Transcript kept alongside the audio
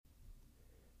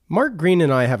Mark Green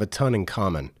and I have a ton in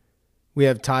common. We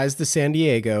have ties to San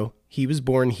Diego. He was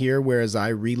born here, whereas I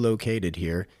relocated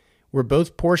here. We're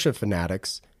both Porsche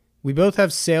fanatics. We both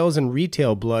have sales and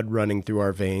retail blood running through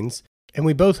our veins, and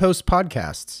we both host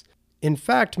podcasts. In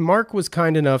fact, Mark was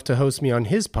kind enough to host me on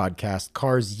his podcast,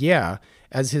 Cars Yeah,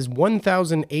 as his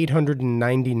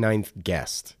 1,899th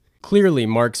guest. Clearly,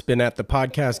 Mark's been at the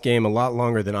podcast game a lot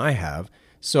longer than I have,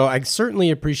 so I certainly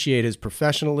appreciate his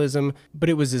professionalism, but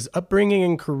it was his upbringing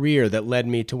and career that led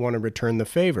me to want to return the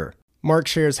favor. Mark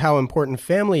shares how important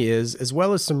family is, as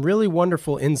well as some really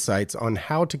wonderful insights on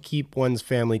how to keep one's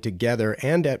family together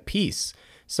and at peace,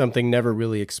 something never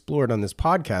really explored on this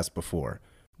podcast before.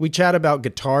 We chat about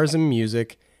guitars and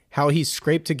music, how he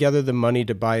scraped together the money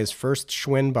to buy his first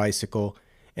Schwinn bicycle,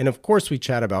 and of course we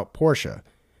chat about Porsche.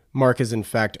 Mark has in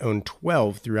fact owned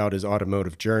 12 throughout his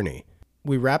automotive journey.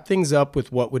 We wrap things up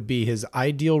with what would be his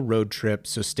ideal road trip,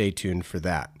 so stay tuned for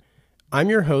that.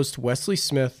 I'm your host, Wesley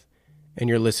Smith, and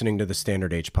you're listening to the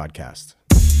Standard H Podcast.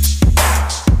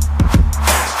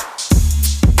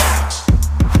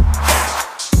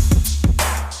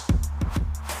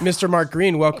 Mr. Mark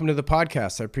Green, welcome to the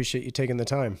podcast. I appreciate you taking the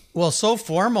time. Well, so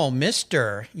formal,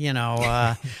 Mr.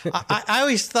 I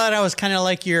always thought I was kind of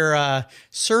like your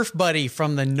surf buddy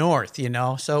from the north,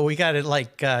 so we got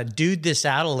to dude this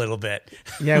out a little bit.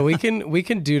 Yeah, we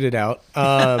can dude it out.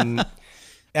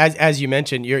 As you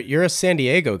mentioned, you're a San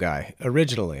Diego guy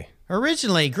originally.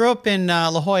 Originally, grew up in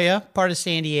La Jolla, part of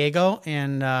San Diego,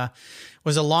 and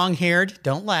was a long-haired,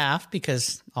 don't laugh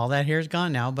because all that hair is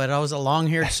gone now, but I was a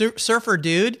long-haired surfer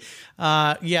dude.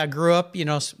 Grew up,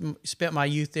 spent my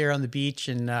youth there on the beach,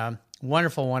 and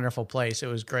wonderful, wonderful place. It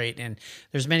was great, and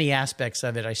there's many aspects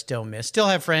of it I still miss. Still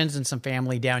have friends and some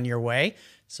family down your way.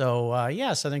 So,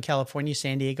 Southern California,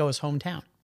 San Diego is hometown.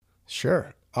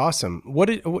 Sure. Awesome. What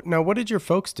did your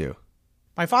folks do?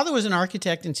 My father was an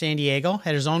architect in San Diego,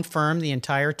 had his own firm the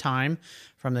entire time,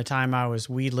 from the time I was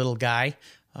wee little guy.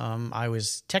 I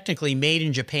was technically made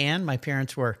in Japan. My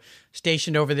parents were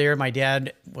stationed over there. My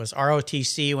dad was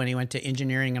ROTC when he went to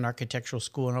engineering and architectural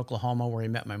school in Oklahoma, where he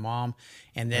met my mom.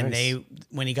 And then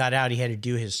when he got out, he had to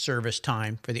do his service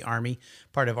time for the Army,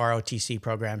 part of ROTC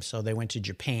program. So they went to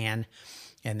Japan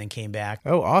and then came back.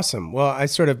 Oh, awesome. Well, I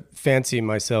sort of fancy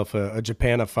myself a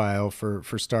Japanophile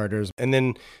for starters. And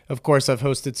then, of course, I've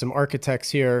hosted some architects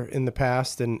here in the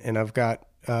past, and I've got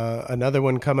another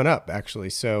one coming up,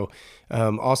 actually. So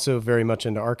also very much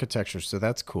into architecture, so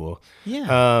that's cool.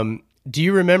 Yeah. Do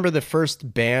you remember the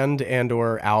first band and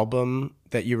or album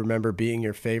that you remember being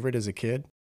your favorite as a kid?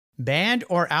 Band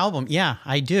or album? Yeah,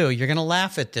 I do. You're going to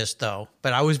laugh at this, though,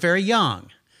 but I was very young.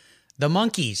 The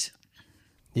Monkees.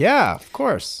 Yeah, of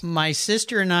course. My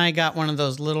sister and I got one of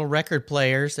those little record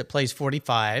players that plays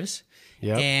 45s.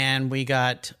 Yep. And we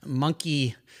got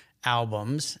Monkey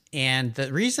albums. And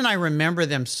the reason I remember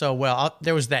them so well,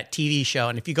 there was that TV show.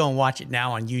 And if you go and watch it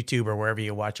now on YouTube or wherever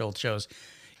you watch old shows,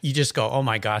 you just go, oh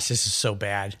my gosh, this is so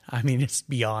bad. I mean, it's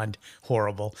beyond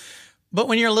horrible. But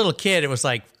when you're a little kid, it was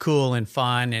like cool and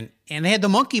fun. And they had the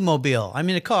Monkey Mobile. I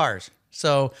mean, the cars.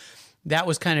 So that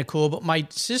was kind of cool. But my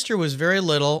sister was very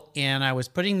little, and I was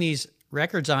putting these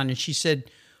records on, and she said,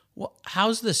 well,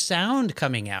 how's the sound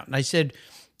coming out? And I said,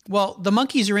 well, the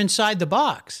monkeys are inside the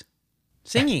box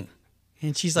singing.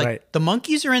 And she's like, right. The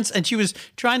monkeys are in, and she was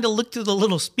trying to look through the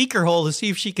little speaker hole to see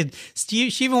if she could, she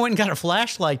even went and got a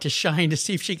flashlight to shine to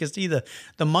see if she could see the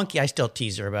monkey. I still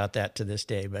tease her about that to this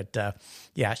day, but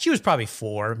yeah, she was probably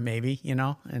 4 maybe, and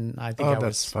I think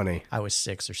that's funny. I was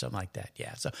 6 or something like that.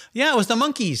 Yeah. So yeah, it was the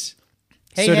Monkees.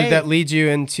 Hey, so did that lead you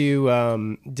into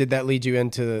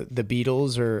the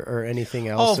Beatles or anything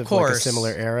else of course. Like a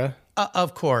similar era?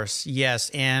 Of course, yes.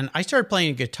 And I started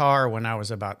playing guitar when I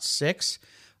was about 6.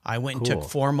 I went and took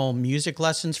formal music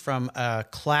lessons from a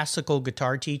classical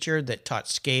guitar teacher that taught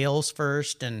scales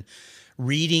first and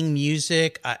reading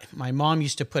music. My mom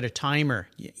used to put a timer.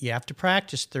 You have to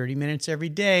practice 30 minutes every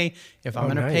day if I'm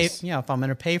going to pay. If I'm going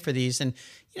to pay for these. And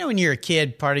when you're a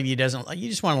kid, part of you you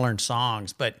just want to learn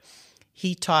songs, but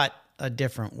he taught a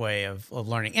different way of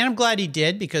learning. And I'm glad he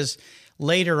did, because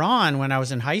later on when I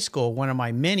was in high school, one of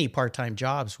my many part-time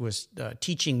jobs was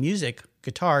teaching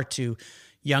guitar to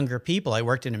younger people. I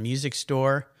worked in a music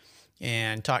store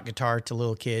and taught guitar to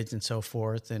little kids and so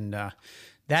forth. And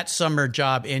that summer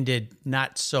job ended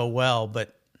not so well,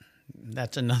 but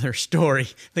that's another story.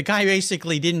 The guy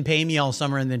basically didn't pay me all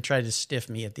summer and then tried to stiff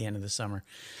me at the end of the summer.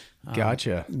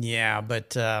 Gotcha. Yeah,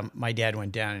 but my dad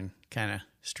went down and kind of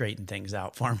straightened things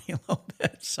out for me a little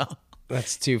bit. So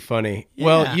That's too funny. Yeah.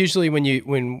 Well, usually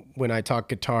when I talk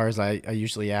guitars, I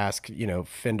usually ask,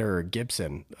 Fender or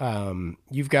Gibson.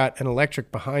 You've got an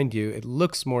electric behind you. It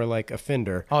looks more like a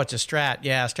Fender. Oh, it's a Strat.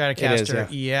 Yeah, Stratocaster. It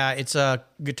is, yeah, it's a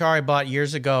guitar I bought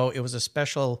years ago. It was a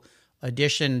special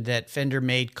edition that Fender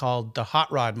made called the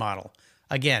Hot Rod model.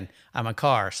 Again, I'm a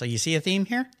car. So you see a theme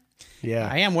here? Yeah.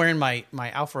 I am wearing my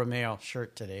Alfa Romeo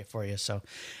shirt today for you.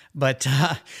 But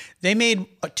they made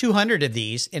 200 of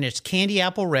these, and it's candy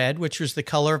apple red, which was the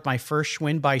color of my first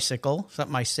Schwinn bicycle,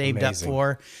 something I saved Amazing. up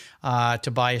for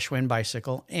to buy a Schwinn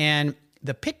bicycle. And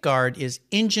the pick guard is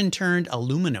engine-turned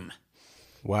aluminum.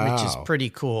 Wow. Which is pretty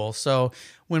cool. So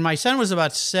when my son was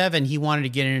about 7, he wanted to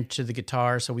get into the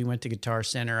guitar. So we went to Guitar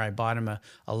Center. I bought him a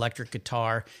electric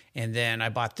guitar. And then I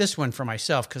bought this one for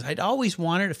myself because I'd always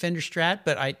wanted a Fender Strat,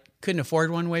 but I couldn't afford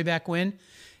one way back when.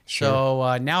 Sure.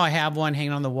 So now I have one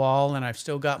hanging on the wall, and I've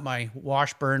still got my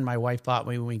Washburn my wife bought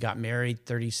me when we got married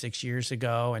 36 years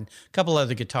ago, and a couple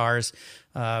other guitars.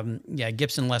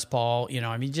 Gibson Les Paul.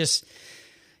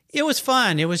 It was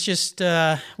fun. It was just,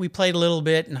 we played a little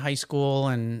bit in high school,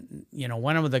 and,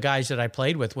 one of the guys that I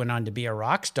played with went on to be a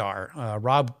rock star.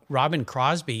 Robin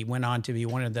Crosby went on to be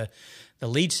one of the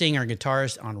lead singer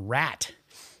guitarists on Rat,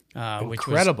 which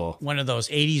was one of those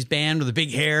 80s band with the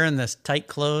big hair and the tight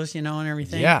clothes, and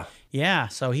everything. Yeah. Yeah,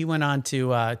 so he went on to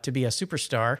be a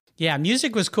superstar. Yeah,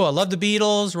 music was cool. I love the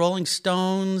Beatles, Rolling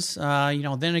Stones.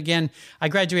 Then again, I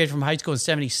graduated from high school in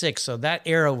 76, so that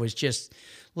era was just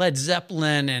Led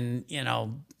Zeppelin and,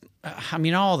 all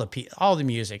the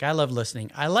music. I love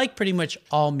listening. I like pretty much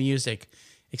all music,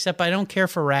 except I don't care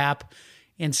for rap.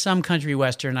 And some country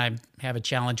western I have a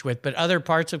challenge with, but other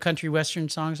parts of country western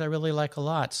songs I really like a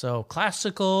lot. So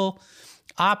classical,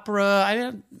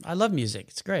 opera, I love music.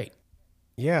 It's great.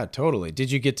 Yeah, totally. Did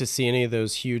you get to see any of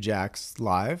those huge acts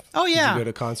live? Oh, yeah. Did you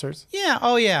go to concerts? Yeah.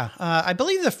 Oh, yeah. I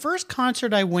believe the first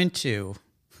concert I went to,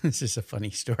 this is a funny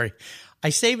story. I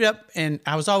saved up, and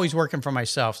I was always working for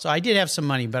myself. So I did have some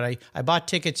money, but I bought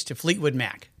tickets to Fleetwood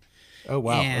Mac. Oh,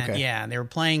 wow. And, okay. Yeah, they were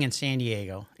playing in San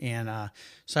Diego. And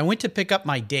so I went to pick up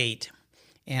my date,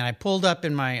 and I pulled up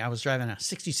I was driving a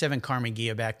 67 Karmann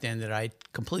Ghia back then that I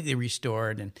completely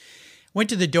restored, and went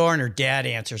to the door, and her dad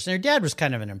answers. And her dad was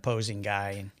kind of an imposing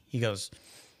guy, and he goes,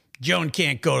 "Joan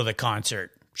can't go to the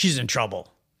concert. She's in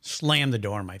trouble." Slammed the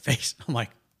door in my face. I'm like,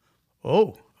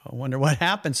 oh, I wonder what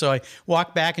happened. So I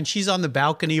walk back, and she's on the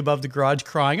balcony above the garage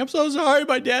crying. "I'm so sorry.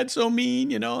 My dad's so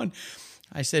mean," And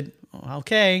I said,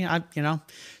 "Okay,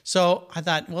 So I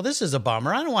thought, well, this is a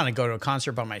bummer. I don't want to go to a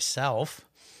concert by myself.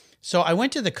 So I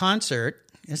went to the concert.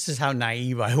 This is how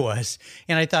naive I was.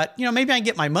 And I thought, maybe I can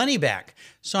get my money back.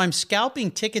 So I'm scalping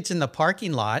tickets in the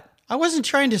parking lot. I wasn't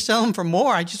trying to sell them for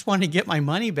more. I just wanted to get my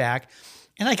money back.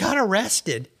 And I got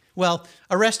arrested. Well,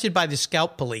 arrested by the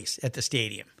scalp police at the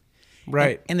stadium.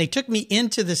 Right. And they took me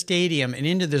into the stadium and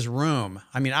into this room.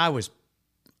 I mean, I was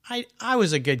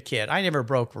a good kid. I never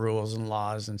broke rules and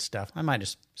laws and stuff. I might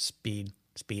have speed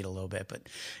a little bit, but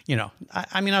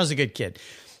I was a good kid.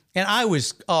 And I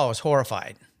was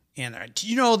horrified. And they're like, "Do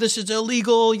you know this is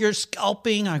illegal? You're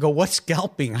scalping." I go, "What's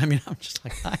scalping?" I'm just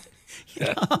like,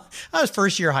 I was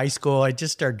first year high school. I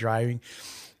just started driving.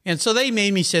 And so they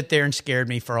made me sit there and scared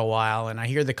me for a while. And I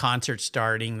hear the concert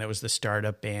starting. That was the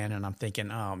startup band. And I'm thinking,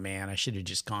 oh, man, I should have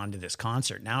just gone to this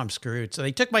concert. Now I'm screwed. So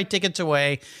they took my tickets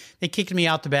away. They kicked me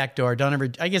out the back door.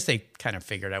 I guess they kind of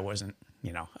figured I wasn't,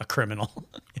 a criminal.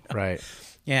 Right.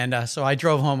 And so I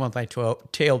drove home with my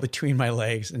tail between my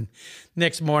legs. And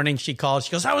next morning she called.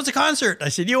 She goes, "How was the concert?" I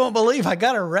said, "You won't believe I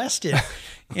got arrested."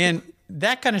 And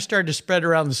that kind of started to spread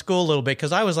around the school a little bit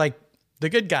because I was like the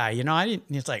good guy.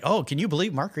 It's like, "Oh, can you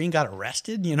believe Mark Green got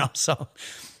arrested?" So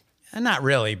not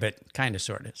really, but kind of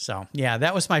sort of. So yeah,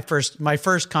 that was my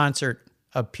first concert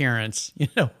appearance.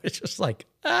 It's just like,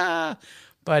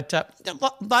 But a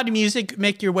lot of music.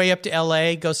 Make your way up to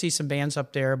LA, go see some bands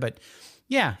up there. But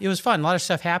yeah, it was fun. A lot of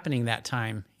stuff happening that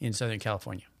time in Southern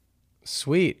California.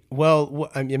 Sweet. Well,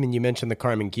 you mentioned the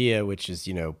Karmann Ghia, which is,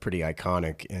 pretty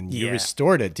iconic, and you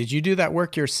restored it. Did you do that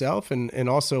work yourself? And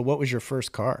also, what was your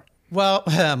first car? Well,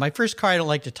 my first car I don't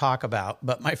like to talk about,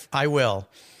 but I will.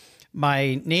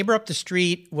 My neighbor up the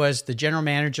street was the general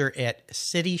manager at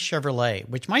City Chevrolet,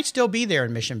 which might still be there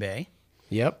in Mission Bay.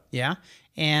 Yep. Yeah.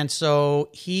 And so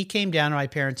he came down to my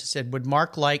parents and said, "Would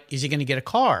Mark is he going to get a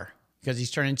car? Because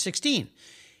he's turning 16.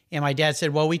 And my dad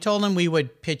said, "Well, we told him we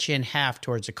would pitch in half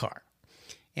towards a car."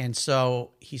 And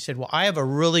so he said, "Well, I have a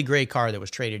really great car that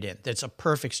was traded in. That's a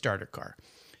perfect starter car."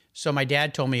 So my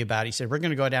dad told me about it. He said, "We're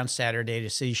going to go down Saturday to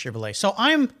City Chevrolet." So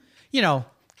I'm,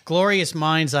 glorious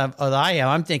minds of I have,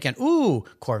 I'm thinking, ooh,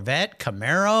 Corvette,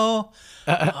 Camaro.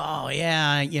 Oh,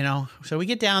 yeah, So we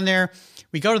get down there.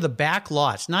 We go to the back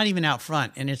lot. It's not even out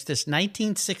front. And it's this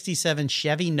 1967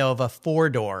 Chevy Nova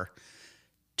 4-door.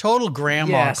 Total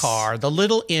grandma car. The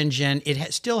little engine.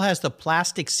 It still has the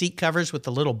plastic seat covers with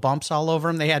the little bumps all over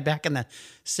them they had back in the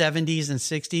 70s and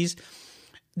 60s.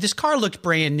 This car looked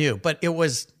brand new, but it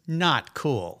was not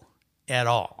cool at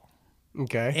all.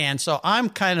 Okay. And so I'm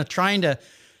kind of trying to,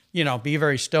 be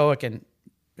very stoic and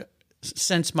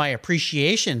sense my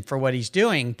appreciation for what he's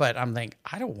doing. But I'm like,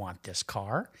 I don't want this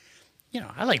car.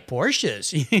 I like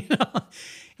Porsches,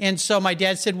 And so my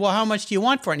dad said, well, how much do you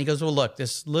want for it? And he goes, well, look,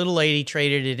 this little lady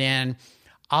traded it in.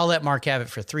 I'll let Mark have it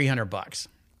for $300.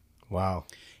 Wow.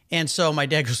 And so my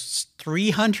dad goes,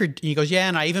 300. He goes, yeah.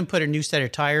 And I even put a new set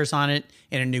of tires on it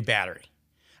and a new battery.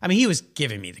 I mean, he was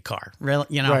giving me the car, really,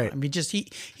 Right. I mean, just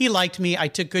he liked me. I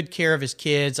took good care of his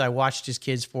kids. I watched his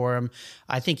kids for him.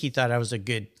 I think he thought I was a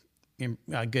good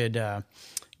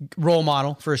role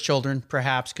model for his children,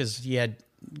 perhaps, because he had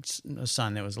a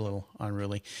son that was a little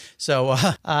unruly. So,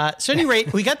 so at any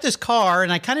rate, we got this car,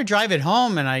 and I kind of drive it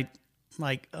home, and I'm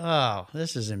like, oh,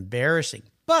 this is embarrassing.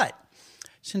 But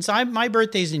since my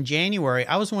birthday's in January,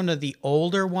 I was one of the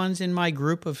older ones in my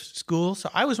group of school. So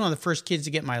I was one of the first kids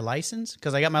to get my license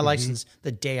because I got my license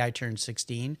the day I turned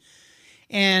 16.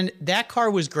 And that car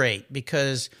was great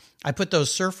because I put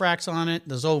those surf racks on it,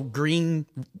 those old green,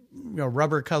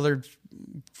 rubber colored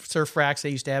surf racks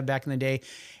they used to have back in the day.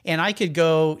 And I could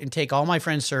go and take all my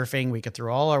friends surfing. We could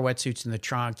throw all our wetsuits in the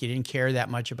trunk. You didn't care that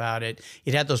much about it.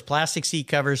 It had those plastic seat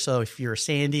covers. So if you were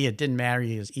sandy, it didn't matter.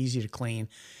 It was easy to clean.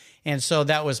 And so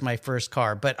that was my first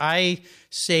car. But I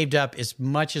saved up as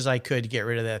much as I could to get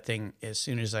rid of that thing as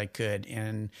soon as I could.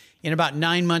 And in about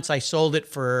 9 months, I sold it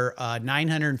for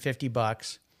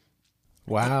 $950.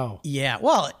 Wow. Yeah.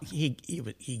 Well, he gave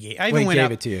it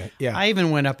to you. Yeah. I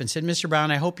even went up and said, Mr. Brown,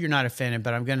 I hope you're not offended,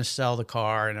 but I'm going to sell the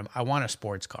car and I want a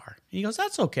sports car. And he goes,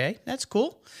 that's okay. That's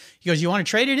cool. He goes, you want to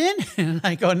trade it in? And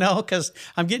I go, no, because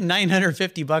I'm getting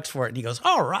 $950 for it. And he goes,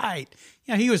 all right.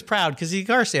 He was proud because he's a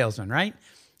car salesman, right?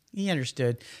 He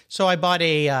understood. So I bought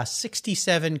a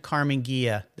 67 Carmen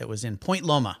Ghia that was in Point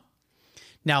Loma.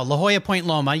 Now, La Jolla, Point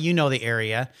Loma, the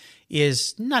area,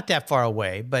 is not that far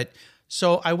away. But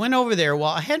so I went over there. Well,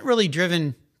 I hadn't really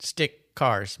driven stick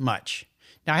cars much.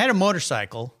 Now, I had a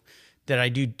motorcycle that I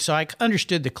do, so I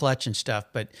understood the clutch and stuff.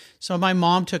 But so my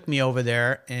mom took me over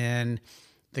there, and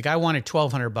the guy wanted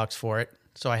 $1,200 for it.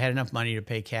 So I had enough money to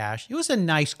pay cash. It was a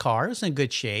nice car. It was in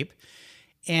good shape.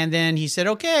 And then he said,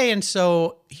 okay. And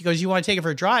so he goes, you want to take it for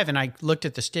a drive? And I looked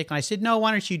at the stick and I said, no, why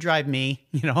don't you drive me?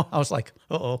 I was like,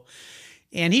 uh-oh.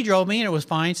 And he drove me and it was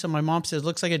fine. So my mom says,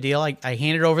 looks like a deal. I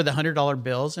handed over the $100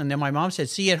 bills. And then my mom said,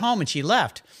 see you at home. And she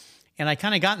left. And I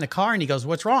kind of got in the car and he goes,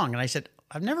 what's wrong? And I said,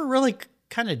 I've never really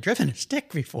kind of driven a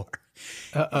stick before.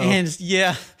 Uh-oh. And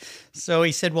yeah. So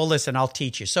he said, well, listen, I'll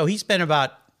teach you. So he spent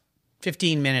about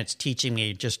 15 minutes teaching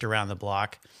me just around the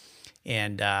block.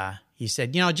 And, he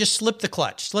said, just slip the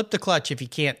clutch if you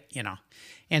can't,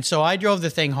 And so I drove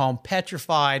the thing home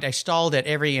petrified. I stalled at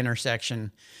every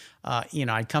intersection.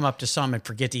 I'd come up to some and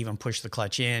forget to even push the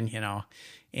clutch in,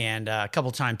 and a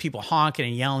couple of times people honking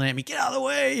and yelling at me, get out of the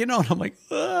way, and I'm like,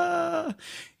 ah.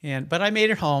 But I made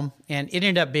it home and it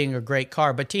ended up being a great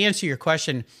car. But to answer your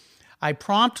question, I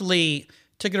promptly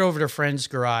took it over to a friend's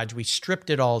garage. We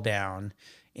stripped it all down.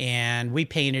 And we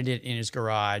painted it in his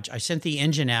garage. I sent the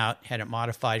engine out, had it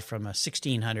modified from a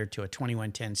 1600 to a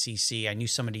 2110cc. I knew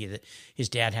somebody that his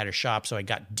dad had a shop, so I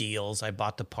got deals. I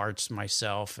bought the parts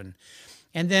myself.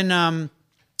 And then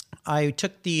I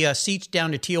took the seats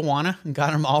down to Tijuana and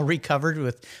got them all recovered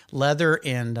with leather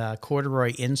and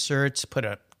corduroy inserts, put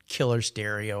a killer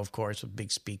stereo, of course, with big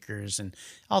speakers and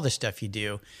all the stuff you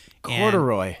do.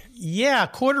 Corduroy. Yeah,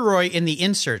 corduroy in the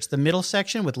inserts, the middle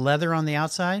section with leather on the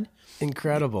outside.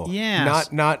 Incredible. Yeah.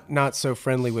 Not so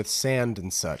friendly with sand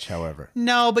and such, however.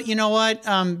 No, but you know what?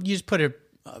 You just put a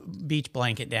beach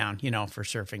blanket down, for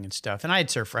surfing and stuff. And I had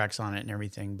surf racks on it and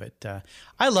everything. But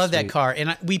I love that car.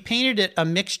 And we painted it a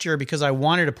mixture because I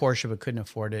wanted a Porsche but couldn't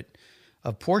afford it,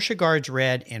 of Porsche Guards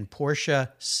Red and Porsche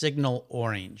Signal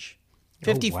Orange.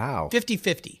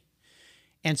 50-50.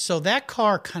 And so that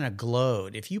car kind of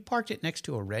glowed. If you parked it next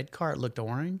to a red car, it looked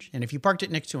orange. And if you parked it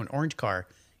next to an orange car,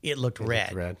 it looked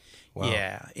red. Wow.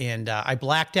 Yeah. And I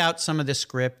blacked out some of the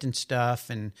script and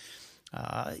stuff. And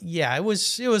it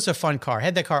was a fun car. I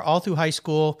had that car all through high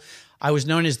school. I was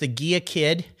known as the Ghia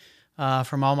Kid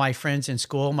from all my friends in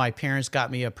school. My parents got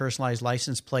me a personalized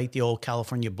license plate, the old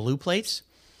California blue plates.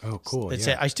 Oh, cool.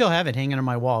 I still have it hanging on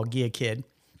my wall, Ghia Kid.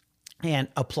 and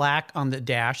a plaque on the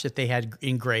dash that they had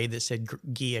engraved that said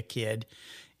Ghia Kid.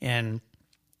 And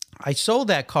I sold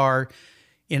that car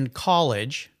in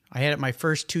college. I had it my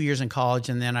first 2 years in college,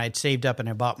 and then I'd saved up and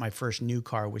I bought my first new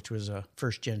car, which was a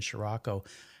first-gen Scirocco.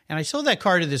 And I sold that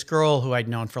car to this girl who I'd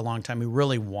known for a long time who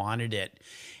really wanted it.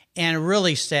 And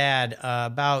really sad,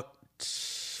 about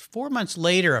 4 months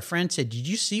later, a friend said, "Did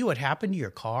you see what happened to your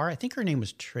car?" I think her name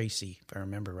was Tracy, if I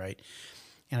remember right.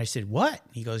 And I said, "What?"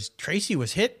 He goes, "Tracy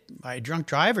was hit by a drunk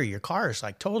driver. Your car is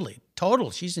like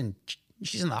total. She's in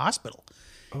the hospital."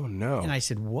 Oh, no. And I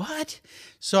said, "What?"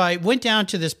 So I went down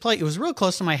to this place. It was real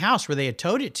close to my house where they had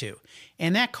towed it to.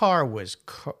 And that car was,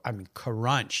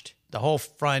 crunched. The whole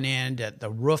front end, the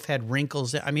roof had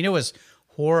wrinkles. I mean, it was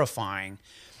horrifying.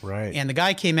 Right. And the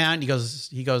guy came out and he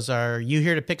goes, "Are you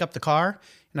here to pick up the car?"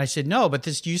 And I said, "No, but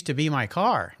this used to be my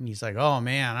car." And he's like, "Oh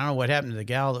man, I don't know what happened to the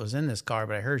gal that was in this car,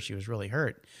 but I heard she was really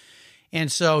hurt."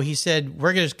 And so he said,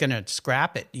 "We're just going to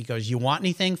scrap it." He goes, "You want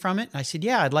anything from it?" And I said,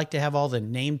 "Yeah, I'd like to have all the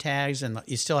name tags." And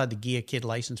you still had the Ghia Kid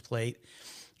license plate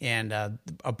and a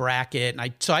bracket.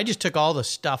 And so I just took all the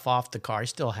stuff off the car. I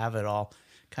still have it all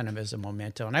kind of as a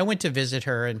memento. And I went to visit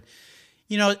her, and,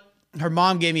 her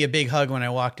mom gave me a big hug when I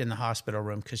walked in the hospital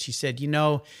room because she said,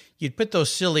 "You'd put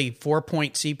those silly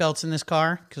 4-point seatbelts in this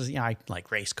car," because, I like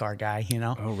race car guy,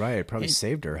 Oh, right. It probably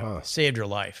saved her, huh? Saved her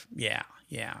life. Yeah.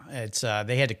 Yeah. It's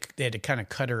they had to kind of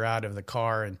cut her out of the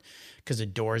car, and because the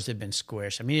doors had been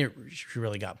squished. I mean, she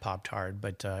really got popped hard,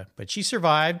 but she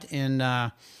survived,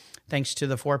 and thanks to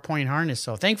the 4-point harness.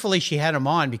 So thankfully she had them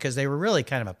on because they were really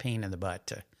kind of a pain in the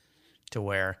butt to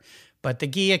wear. But the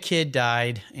Ghia Kid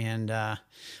died, and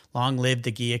long live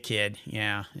the Ghia Kid.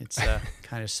 Yeah, it's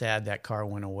kind of sad that car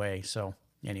went away. So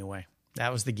anyway,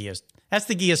 that's the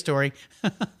Ghia story.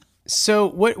 So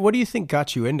what do you think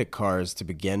got you into cars to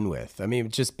begin with? I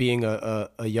mean, just being a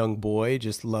young boy,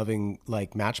 just loving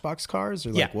like Matchbox cars,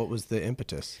 or like what was the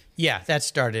impetus? Yeah, that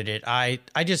started it.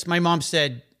 My mom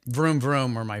said vroom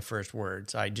vroom were my first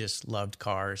words. I just loved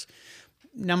cars.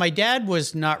 Now, my dad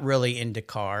was not really into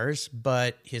cars,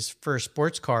 but his first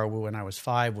sports car when I was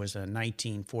 5 was a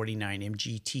 1949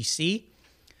 MGTC.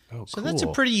 Oh, so that's a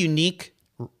pretty unique,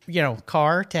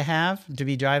 car to have, to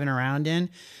be driving around in.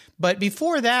 But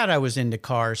before that, I was into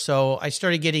cars. So I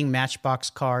started getting Matchbox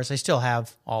cars. I still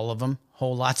have all of them,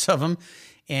 whole lots of them,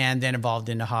 and then evolved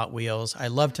into Hot Wheels. I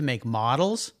love to make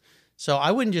models. So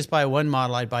I wouldn't just buy one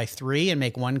model, I'd buy 3 and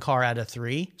make one car out of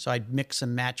 3. So I'd mix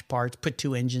some match parts, put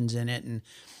 2 engines in it, and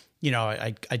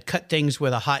I'd cut things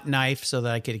with a hot knife so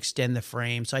that I could extend the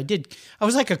frame. So I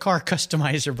was like a car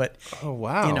customizer, but oh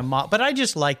wow. But I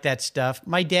just like that stuff.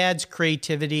 My dad's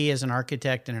creativity as an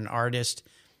architect and an artist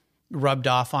rubbed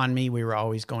off on me. We were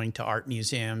always going to art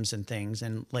museums and things,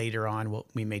 and later on,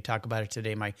 we may talk about it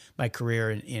today, my career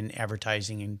in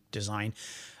advertising and design.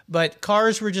 But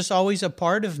cars were just always a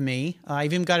part of me. I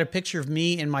even got a picture of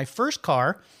me in my first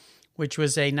car, which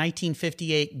was a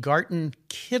 1958 Garton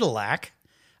Cadillac,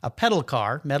 a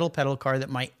metal pedal car that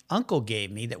my uncle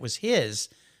gave me that was his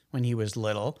when he was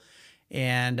little.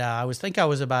 And I was about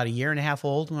 1.5 years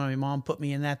old when my mom put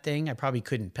me in that thing. I probably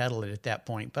couldn't pedal it at that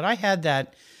point, but I had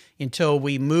that until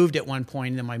we moved at one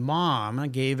point, and then my mom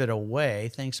gave it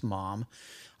away. Thanks, Mom.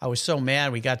 I was so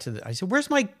mad. I said, "Where's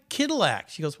my Cadillac?"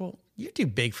 She goes, "Well, you're too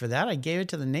big for that. I gave it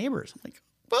to the neighbors." I'm like,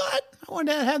 "What? I want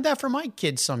to have that for my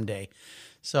kids someday."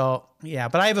 So, yeah,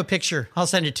 but I have a picture. I'll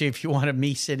send it to you if you want, of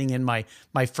me sitting in my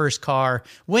first car,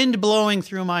 wind blowing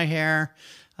through my hair,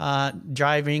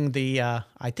 driving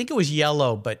I think it was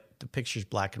yellow, but the picture's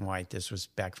black and white. This was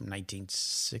back from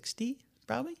 1960,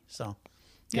 probably. So,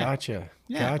 yeah.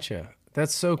 Gotcha.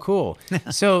 That's so cool.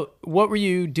 So what were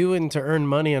you doing to earn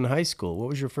money in high school? What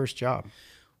was your first job?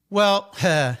 Well,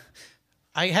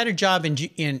 I had a job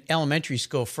in elementary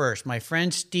school first. My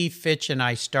friend Steve Fitch and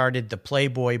I started the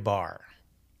Playboy Bar.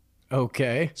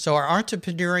 Okay. So our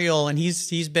entrepreneurial, and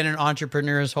he's been an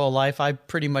entrepreneur his whole life. I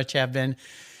pretty much have been.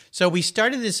 So we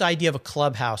started this idea of a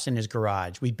clubhouse in his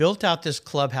garage. We built out this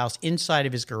clubhouse inside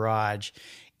of his garage,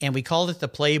 and we called it the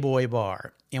Playboy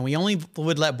Bar. And we only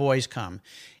would let boys come.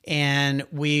 And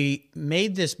we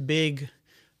made this big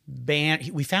band.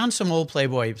 We found some old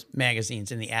Playboy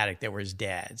magazines in the attic that were his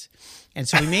dad's. And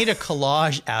so we made a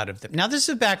collage out of them. Now, this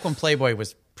is back when Playboy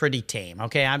was pretty tame.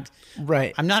 Okay. I'm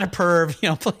not a perv,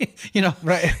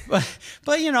 right.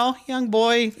 But young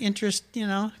boy interesting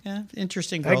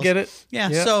girls. I get it.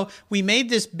 Yeah. So we made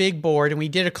this big board and we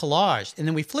did a collage, and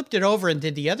then we flipped it over and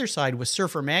did the other side with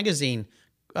Surfer magazine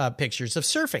pictures of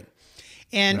surfing.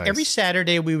 And every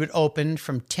Saturday we would open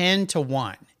from 10 to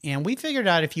 1. And we figured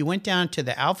out if you went down to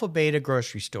the Alpha Beta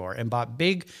grocery store and bought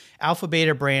big Alpha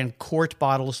Beta brand quart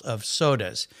bottles of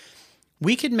sodas,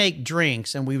 we could make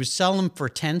drinks and we would sell them for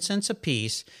 10 cents a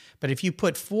piece. But if you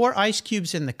put 4 ice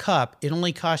cubes in the cup, it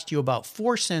only cost you about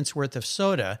 4 cents worth of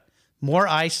soda. More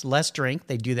ice, less drink.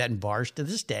 They do that in bars to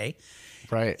this day.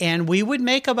 Right. And we'd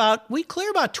clear about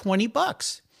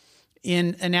 $20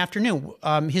 in an afternoon.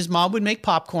 His mom would make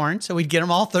popcorn, so we'd get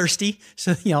them all thirsty.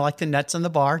 So, like the nuts on the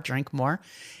bar, drink more.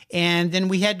 And then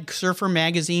we had surfer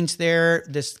magazines there.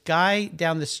 This guy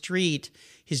down the street,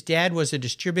 his dad was a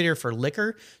distributor for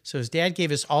liquor. So his dad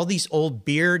gave us all these old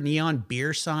neon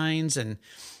beer signs and,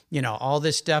 all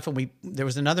this stuff. And there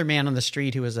was another man on the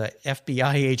street who was a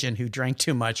FBI agent who drank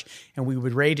too much. And we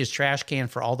would raid his trash can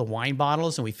for all the wine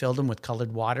bottles, and we filled them with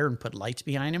colored water and put lights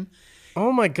behind him.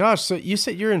 Oh my gosh! So you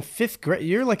said you're in 5th grade.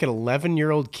 You're like an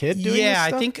 11-year-old kid doing this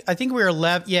stuff? I think we were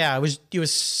 11. Yeah, it was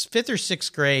 5th or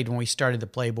 6th grade when we started the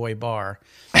Playboy Bar,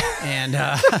 and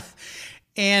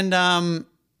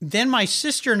then my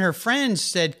sister and her friends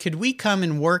said, "Could we come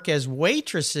and work as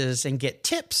waitresses and get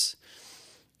tips?"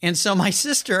 And so my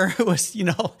sister was,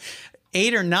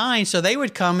 8 or 9, so they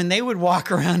would come and they would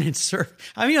walk around and serve.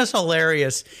 I mean, it was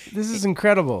hilarious. This is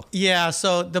incredible. Yeah.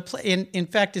 So in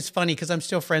fact, it's funny because I'm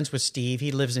still friends with Steve.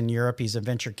 He lives in Europe. He's a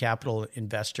venture capital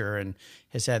investor and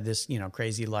has had this,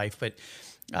 crazy life. But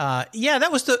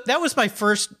that was my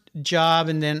first job.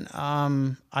 And then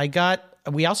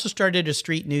we also started a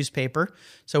street newspaper.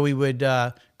 So we would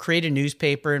create a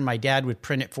newspaper and my dad would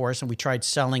print it for us. And we tried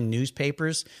selling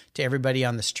newspapers to everybody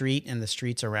on the street and the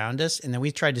streets around us. And then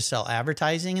we tried to sell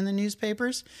advertising in the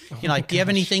newspapers. Do you have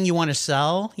anything you want to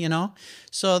sell?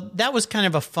 So that was kind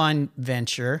of a fun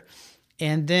venture.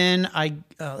 And then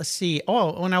let's see.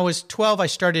 When I was 12, I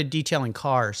started detailing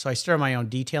cars. So I started my own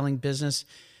detailing business.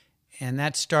 And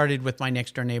that started with my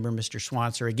next door neighbor, Mr.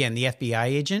 Swanser, again, the FBI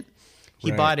agent. He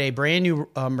bought a brand new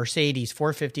Mercedes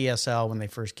 450 SL when they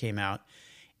first came out.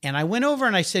 And I went over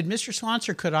and I said, "Mr.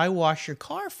 Swanser, could I wash your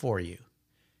car for you?"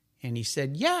 And he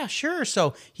said, "Yeah, sure."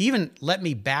 So he even let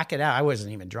me back it out. I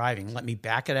wasn't even driving. Let me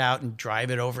back it out and drive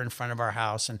it over in front of our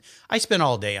house. And I spent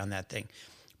all day on that thing.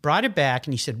 Brought it back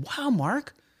and he said, "Wow,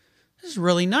 Mark, this is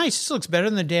really nice. This looks better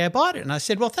than the day I bought it." And I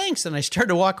said, "Well, thanks." And I started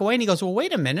to walk away and he goes, "Well,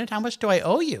 wait a minute. How much do I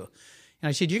owe you?" And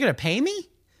I said, "You're going to pay me?"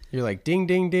 You're like, ding,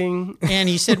 ding, ding. And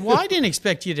he said, "Well, I didn't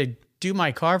expect you to do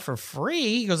my car for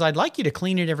free." He goes, "I'd like you to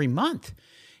clean it every month."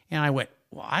 And I went,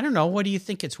 "Well, I don't know. What do you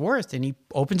think it's worth?" And he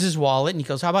opens his wallet and he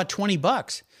goes, "How about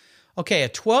 $20? Okay, a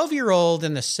 12-year-old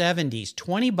in the 70s,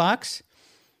 $20?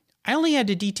 I only had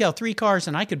to detail 3 cars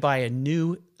and I could buy a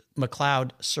new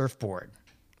McLeod surfboard.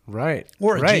 Right.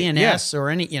 Or a right. GNS or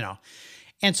any,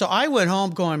 And so I went home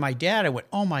going, my dad, I went,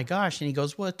 "Oh my gosh." And he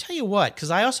goes, "Well, tell you what,"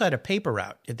 because I also had a paper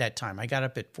route at that time. I got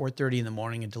up at 4:30 in the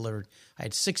morning and delivered. I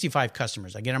had 65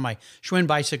 customers. I get on my Schwinn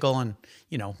bicycle and,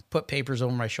 put papers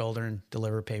over my shoulder and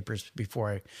deliver papers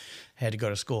before I had to go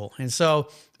to school. And so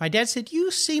my dad said,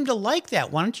 "You seem to like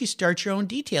that. Why don't you start your own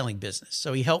detailing business?"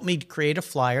 So he helped me create a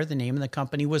flyer. The name of the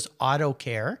company was Auto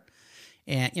Care.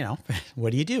 And,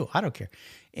 what do you do? Auto Care.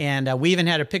 And we even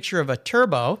had a picture of a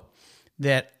turbo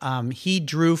that he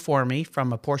drew for me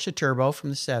from a Porsche Turbo from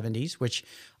the 70s, which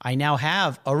I now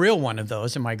have a real one of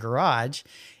those in my garage.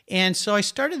 And so I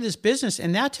started this business,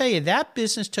 and I'll tell you, that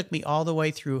business took me all the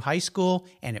way through high school,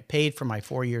 and it paid for my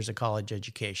 4 years of college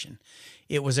education.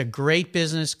 It was a great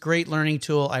business, great learning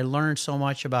tool. I learned so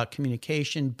much about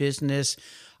communication, business.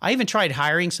 I even tried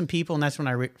hiring some people, and that's when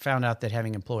I found out that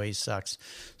having employees sucks.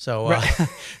 So,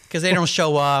 because they don't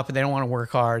show up, and they don't want to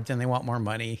work hard, then they want more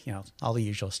money, all the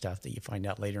usual stuff that you find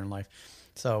out later in life.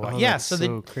 So,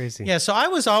 so crazy. Yeah, so I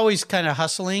was always kind of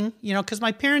hustling, because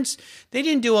my parents, they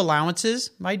didn't do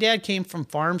allowances. My dad came from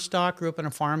farm stock, grew up on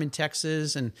a farm in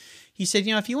Texas, and he said,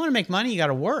 if you want to make money, you got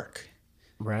to work.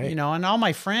 Right. And all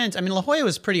my friends, La Jolla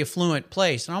was a pretty affluent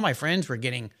place, and all my friends were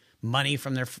getting money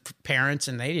from their parents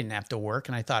and they didn't have to work.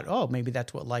 And I thought, oh, maybe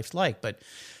that's what life's like. But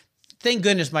thank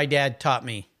goodness my dad taught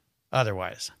me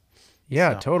otherwise.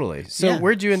 Yeah, totally. So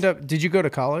where'd you end up? Did you go to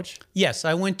college? Yes,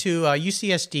 I went to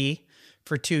UCSD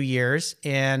for 2 years,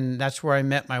 and that's where I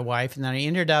met my wife. And then I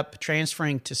ended up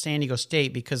transferring to San Diego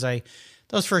State because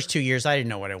those first 2 years, I didn't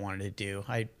know what I wanted to do.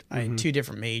 I had 2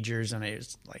 different majors, and I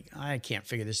was like, I can't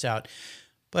figure this out.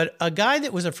 But a guy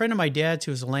that was a friend of my dad's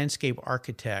who was a landscape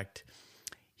architect,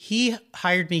 he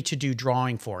hired me to do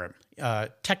drawing for him,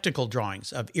 technical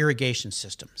drawings of irrigation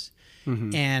systems.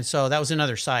 Mm-hmm. And so that was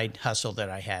another side hustle that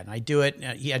I had. And I'd do it.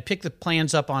 I'd pick the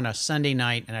plans up on a Sunday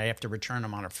night, and I'd have to return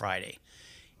them on a Friday.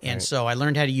 And so I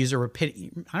learned how to use I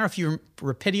don't know if you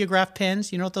Rapidograph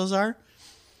pens. You know what those are?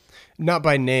 Not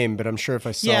by name, but I'm sure if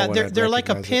I saw Yeah, one, they're I'd like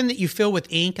a recognize pen that you fill with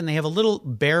ink, and they have a little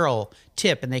barrel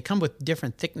tip, and they come with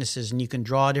different thicknesses, and you can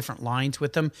draw different lines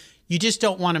with them. You just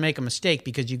don't want to make a mistake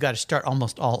because you got to start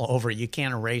almost all over. You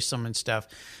can't erase them and stuff.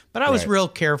 But I was real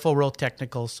careful, real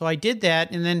technical. So I did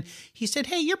that, and then he said,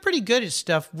 "Hey, you're pretty good at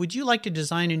stuff. Would you like to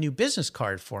design a new business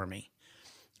card for me?"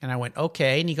 And I went,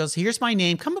 "Okay." And he goes, "Here's my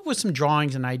name. Come up with some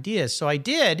drawings and ideas." So I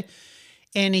did,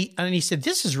 and he said,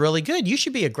 "This is really good. You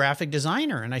should be a graphic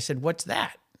designer." And I said, "What's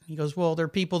that?" He goes, "Well, there are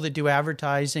people that do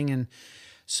advertising." And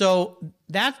so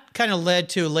that kind of led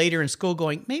to later in school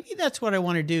going, maybe that's what I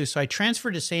want to do. So I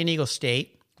transferred to San Diego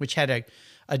State, which had a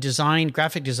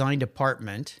graphic design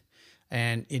department.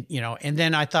 And, and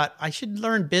then I thought I should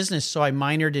learn business. So I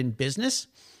minored in business.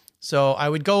 So I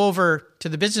would go over to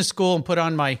the business school and put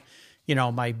on my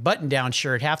button down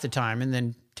shirt half the time, and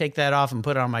then take that off and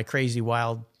put on my crazy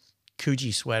wild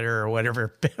Coogi sweater or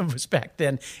whatever it was back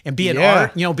then, and be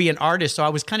an artist. So I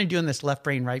was kind of doing this left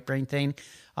brain, right brain thing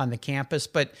on the campus.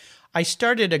 But I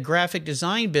started a graphic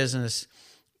design business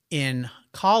in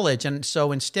college. And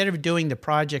so instead of doing the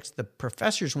projects the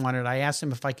professors wanted, I asked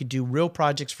them if I could do real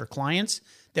projects for clients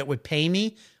that would pay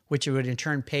me, which would in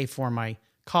turn pay for my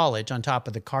college on top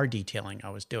of the car detailing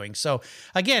I was doing. So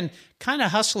again, kind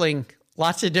of hustling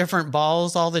lots of different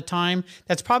balls all the time.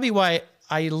 That's probably why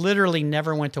I literally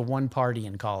never went to one party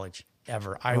in college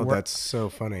ever. That's so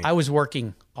funny. I was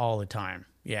working all the time.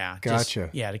 Yeah. Gotcha.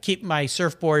 To keep my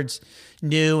surfboards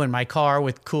new and my car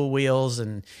with cool wheels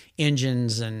and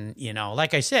engines. And,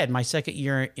 like I said, my second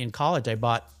year in college, I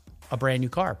bought a brand new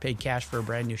car, paid cash for a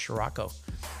brand new Scirocco.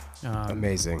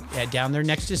 Amazing. Yeah, down there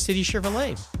next to City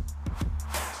Chevrolet.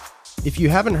 If you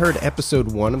haven't heard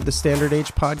episode 1 of the Standard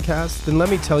Age podcast, then let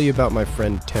me tell you about my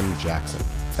friend Tim Jackson.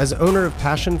 As owner of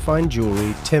Passion Fine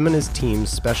Jewelry, Tim and his team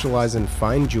specialize in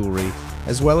fine jewelry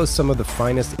as well as some of the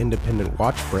finest independent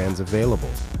watch brands available.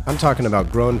 I'm talking about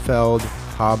Groenfeld,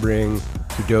 Habring,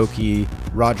 Kudoki,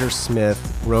 Roger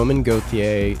Smith, Roman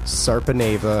Gauthier,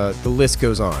 Sarpaneva, the list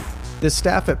goes on. The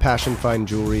staff at Passion Fine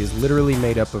Jewelry is literally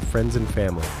made up of friends and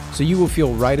family, so you will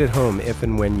feel right at home if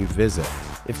and when you visit.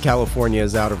 If California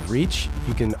is out of reach,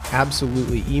 you can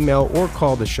absolutely email or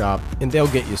call the shop and they'll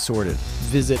get you sorted.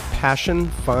 Visit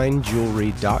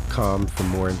passionfinejewelry.com for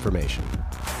more information.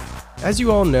 As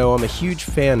you all know, I'm a huge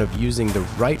fan of using the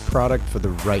right product for the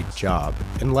right job.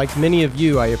 And like many of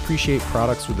you, I appreciate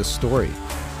products with a story.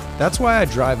 That's why I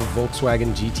drive a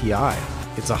Volkswagen GTI.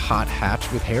 It's a hot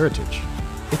hatch with heritage.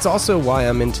 It's also why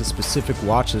I'm into specific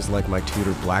watches like my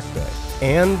Tudor Black Bay.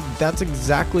 And that's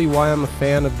exactly why I'm a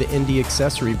fan of the indie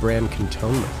accessory brand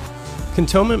Cantonment.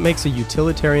 Cantonment makes a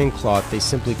utilitarian cloth they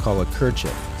simply call a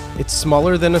kerchief. It's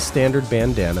smaller than a standard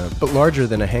bandana, but larger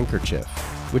than a handkerchief,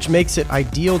 which makes it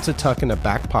ideal to tuck in a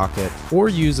back pocket or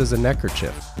use as a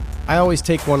neckerchief. I always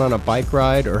take one on a bike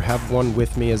ride or have one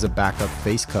with me as a backup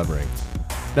face covering.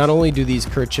 Not only do these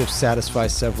kerchiefs satisfy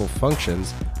several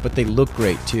functions, but they look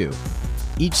great too.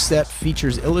 Each set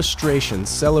features illustrations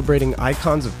celebrating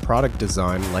icons of product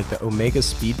design like the Omega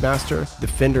Speedmaster, the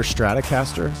Fender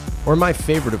Stratocaster, or my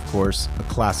favorite of course, a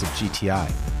classic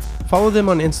GTI. Follow them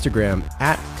on Instagram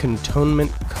at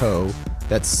Cantonment Co.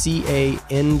 That's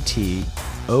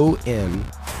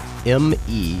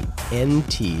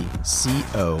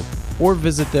CantonmentCo, or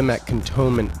visit them at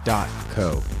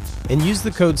cantonment.co. And use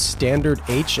the code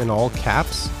STANDARDH in all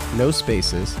caps, no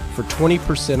spaces, for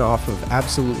 20% off of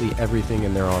absolutely everything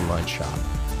in their online shop.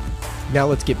 Now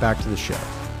let's get back to the show.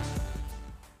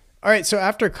 All right, so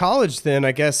after college then,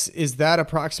 I guess, is that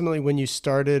approximately when you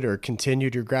started or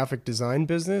continued your graphic design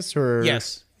business? Or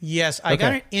Yes. I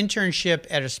got an internship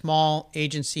at a small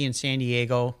agency in San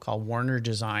Diego called Warner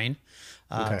Design.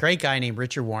 Great guy named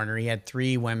Richard Warner. He had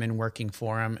 3 women working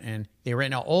for him, and they were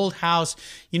in an old house.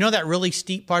 You know that really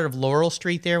steep part of Laurel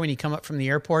Street there when you come up from the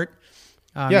airport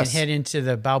and head into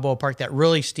the Balboa Park, that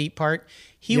really steep part?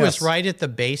 He was right at the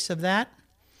base of that,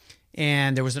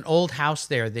 and there was an old house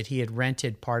there that he had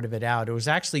rented part of it out. It was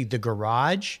actually the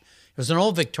garage. It was an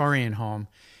old Victorian home.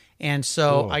 And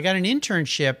so I got an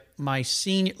internship my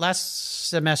last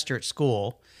semester at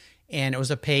school, and it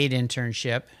was a paid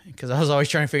internship because I was always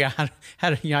trying to figure out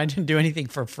how to I didn't do anything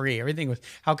for free. Everything was,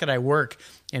 how could I work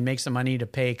and make some money to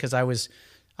pay? Because I was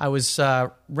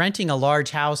renting a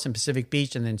large house in Pacific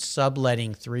Beach and then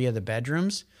subletting 3 of the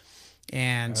bedrooms.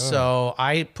 And so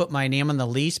I put my name on the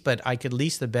lease, but I could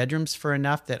lease the bedrooms for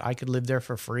enough that I could live there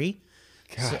for free.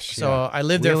 Gosh, so I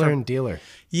lived Wheeler there for and dealer.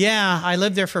 Yeah, I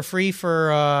lived there for free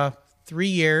for 3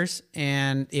 years,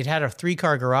 and it had a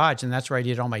 3-car garage, and that's where I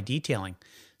did all my detailing.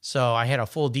 So I had a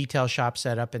full detail shop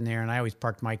set up in there, and I always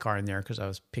parked my car in there because I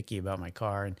was picky about my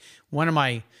car. And one of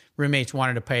my roommates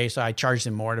wanted to pay, so I charged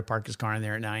him more to park his car in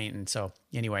there at night. And so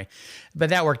anyway, but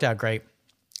that worked out great.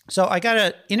 So I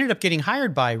ended up getting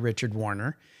hired by Richard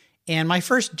Warner. And my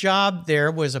first job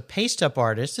there was a paste up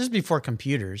artist. This is before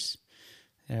computers.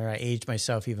 There, I aged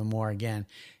myself even more again.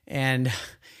 And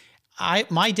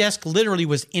my desk literally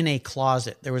was in a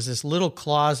closet. There was this little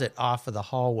closet off of the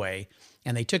hallway,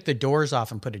 and they took the doors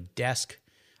off and put a desk.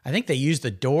 I think they used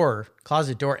the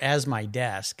closet door as my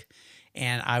desk,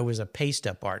 and I was a paste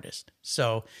up artist.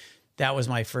 So that was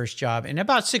my first job. And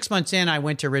about 6 months in, I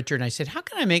went to Richard and I said, how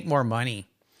can I make more money?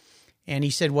 And he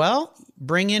said, well,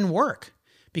 bring in work.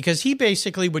 Because he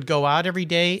basically would go out every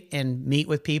day and meet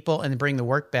with people and bring the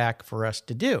work back for us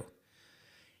to do.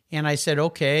 And I said,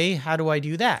 okay, how do I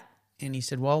do that? And he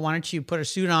said, well, why don't you put a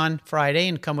suit on Friday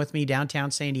and come with me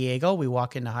downtown San Diego? We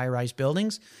walk into high-rise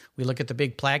buildings. We look at the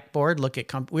big blackboard,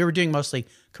 we were doing mostly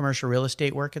commercial real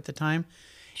estate work at the time.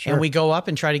 Sure. And we go up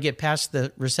and try to get past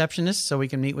the receptionist so we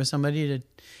can meet with somebody.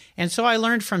 And so I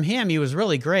learned from him. He was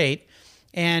really great.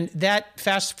 And that,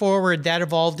 fast forward, that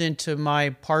evolved into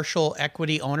my partial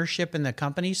equity ownership in the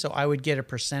company. So I would get a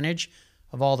percentage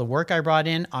of all the work I brought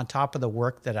in on top of the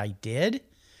work that I did.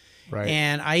 Right.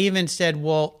 And I even said,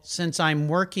 well, since I'm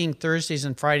working Thursdays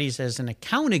and Fridays as an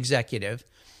account executive,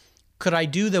 could I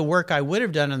do the work I would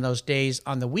have done on those days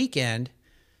on the weekend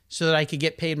so that I could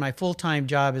get paid my full-time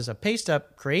job as a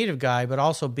paste-up creative guy, but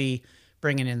also be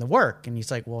bringing in the work? And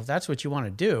he's like, well, if that's what you want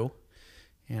to do.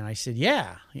 And I said,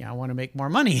 yeah, I want to make more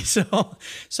money. So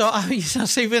I've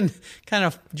been kind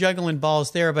of juggling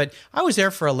balls there, but I was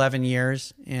there for 11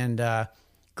 years and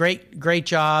great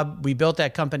job. We built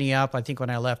that company up. I think when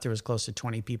I left, there was close to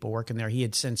 20 people working there.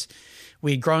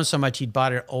 We had grown so much, he'd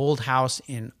bought an old house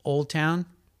in Old Town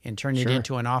and turned it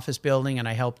into an office building. And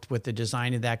I helped with the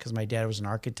design of that because my dad was an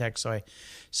architect.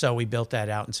 So we built that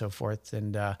out and so forth.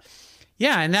 And,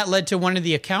 and that led to one of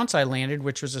the accounts I landed,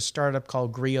 which was a startup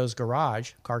called Griot's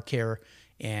Garage, car care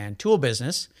and tool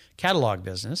business, catalog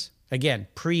business, again,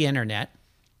 pre-internet.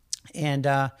 And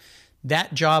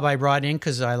that job I brought in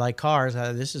because I like cars.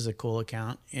 This is a cool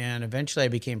account. And eventually I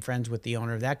became friends with the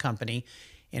owner of that company.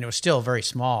 And it was still very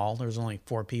small. There was only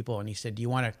 4 people. And he said, do you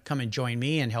want to come and join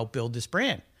me and help build this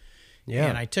brand? Yeah.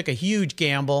 And I took a huge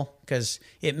gamble because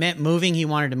it meant moving. He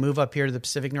wanted to move up here to the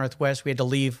Pacific Northwest. We had to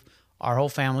leave our whole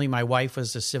family. My wife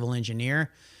was a civil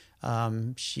engineer.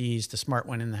 She's the smart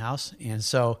one in the house. And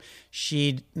so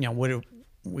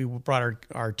we brought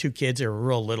our 2 kids. They were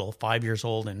real little, 5 years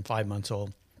old and 5 months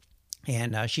old.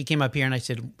 And she came up here and I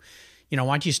said, why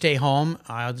don't you stay home?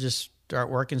 I'll just start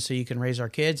working so you can raise our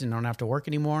kids and don't have to work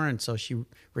anymore. And so she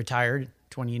retired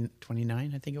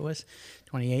 29, I think it was,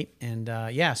 28. And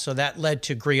so that led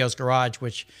to Griot's Garage,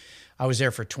 which I was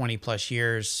there for 20 plus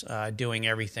years doing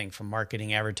everything from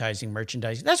marketing, advertising,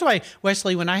 merchandising. That's why,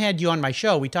 Wesley, when I had you on my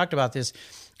show, we talked about this.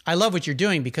 I love what you're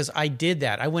doing because I did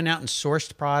that. I went out and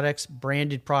sourced products,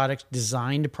 branded products,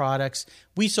 designed products.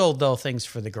 We sold those things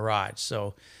for the garage.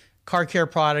 So car care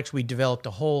products, we developed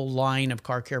a whole line of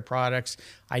car care products.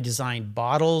 I designed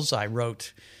bottles. I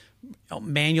wrote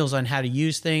manuals on how to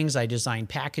use things. I designed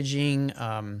packaging,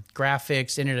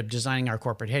 graphics, ended up designing our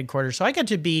corporate headquarters. So I got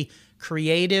to be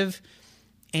creative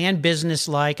and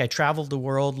business-like. I traveled the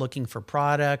world looking for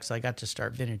products. I got to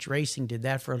start vintage racing, did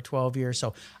that for 12 years.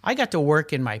 So I got to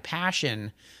work in my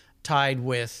passion tied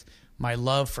with my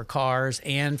love for cars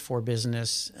and for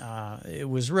business. It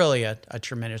was really a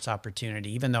tremendous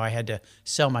opportunity, even though I had to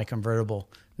sell my convertible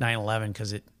 911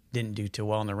 because it didn't do too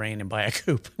well in the rain and buy a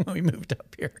coupe when we moved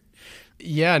up here.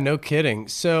 Yeah, no kidding.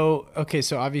 So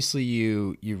obviously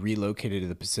you relocated to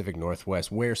the Pacific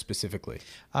Northwest. Where specifically?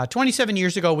 27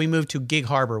 years ago, we moved to Gig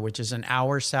Harbor, which is an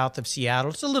hour south of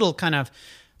Seattle. It's a little kind of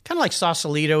like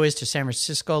Sausalito is to San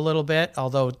Francisco a little bit,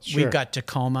 although we've got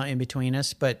Tacoma in between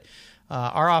us. But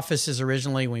our offices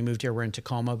originally, when we moved here, were in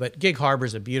Tacoma. But Gig Harbor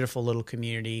is a beautiful little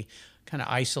community, kind of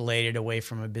isolated away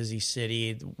from a busy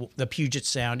city, the Puget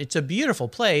Sound. It's a beautiful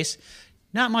place.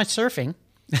 Not much surfing.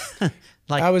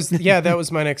 That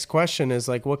was my next question is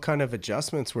like, what kind of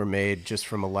adjustments were made just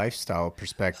from a lifestyle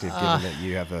perspective, given that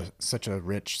you have such a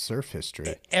rich surf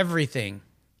history? Everything.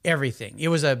 It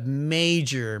was a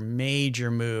major,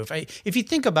 major move. If you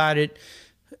think about it,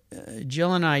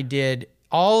 Jill and I did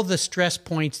all the stress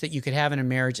points that you could have in a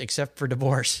marriage except for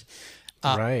divorce,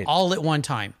 all at one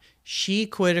time. She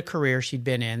quit a career she'd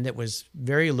been in that was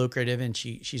very lucrative, and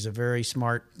she's a very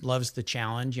smart, loves the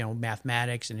challenge,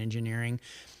 mathematics and engineering.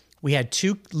 We had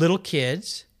 2 little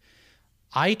kids.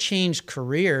 I changed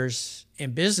careers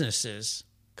and businesses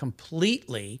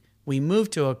completely We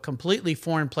moved to a completely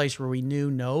foreign place where we knew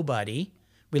nobody.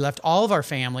 We left all of our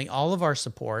family, all of our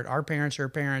support, our parents, her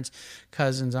parents,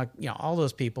 cousins, all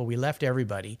those people. We left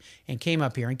everybody and came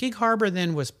up here. And Gig Harbor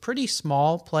then was pretty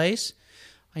small place.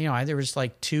 There was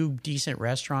like 2 decent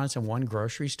restaurants and 1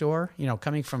 grocery store,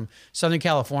 coming from Southern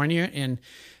California. And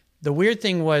the weird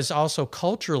thing was also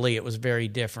culturally, it was very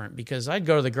different because I'd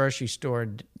go to the grocery store,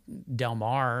 Del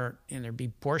Mar, and there'd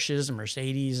be Porsches and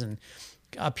Mercedes. And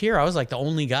up here, I was like the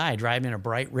only guy driving a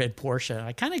bright red Porsche.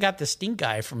 I kind of got the stink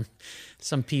eye from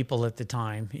some people at the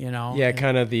time, Yeah,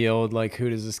 kind of the old, like, who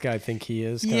does this guy think he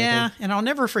is? Yeah, and I'll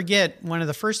never forget, one of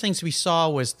the first things we saw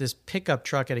was this pickup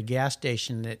truck at a gas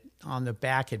station that on the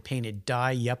back had painted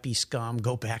 "Die Yuppie Scum,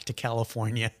 Go Back to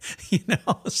California."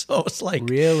 So it's like...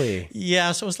 Really?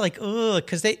 Yeah, so it was like, ugh,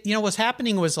 because what's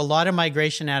happening was a lot of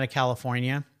migration out of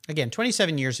California. Again,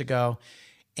 27 years ago.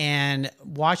 And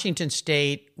Washington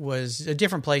State was a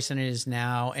different place than it is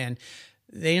now. And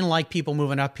they didn't like people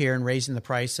moving up here and raising the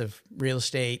price of real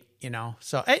estate,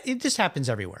 So it just happens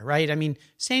everywhere, right? I mean,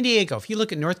 San Diego, if you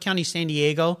look at North County, San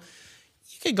Diego,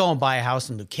 you could go and buy a house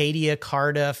in Leucadia,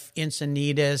 Cardiff,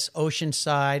 Encinitas,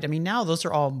 Oceanside. I mean, now those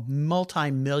are all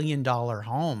multi-million-dollar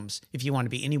homes if you want to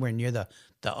be anywhere near the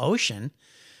ocean.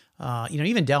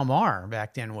 Even Del Mar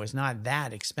back then was not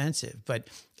that expensive, but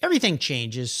everything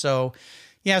changes. So,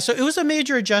 yeah, so it was a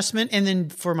major adjustment. And then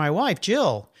for my wife,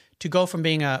 Jill, to go from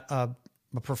being a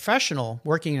professional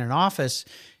working in an office,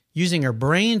 using her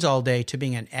brains all day, to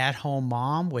being an at-home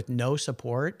mom with no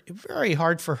support, very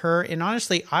hard for her. And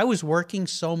honestly, I was working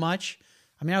so much.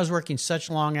 I mean, I was working such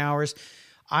long hours.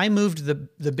 I moved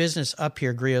the business up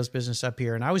here, Griot's business up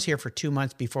here, and I was here for 2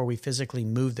 months before we physically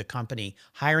moved the company,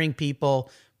 hiring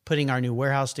people, putting our new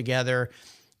warehouse together,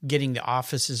 getting the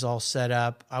offices all set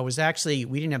up. we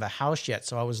didn't have a house yet,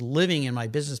 so I was living in my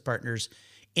business partner's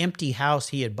empty house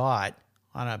he had bought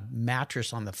on a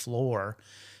mattress on the floor.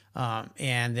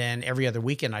 And then every other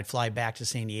weekend I'd fly back to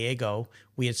San Diego.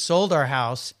 We had sold our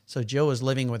house, so Jill was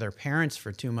living with her parents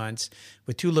for 2 months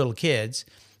with 2 little kids,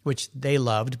 which they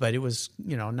loved, but it was,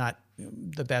 not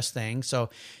the best thing.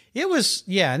 So it was,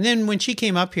 yeah. And then when she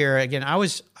came up here, again,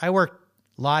 I worked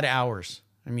a lot of hours.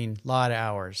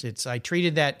 I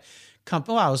treated that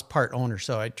company, I was part owner,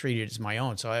 so I treated it as my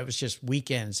own. So it was just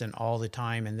weekends and all the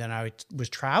time. And then I was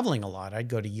traveling a lot. I'd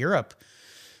go to Europe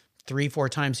 3-4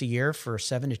 times a year for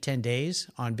 7 to 10 days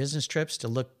on business trips to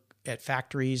look at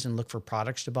factories and look for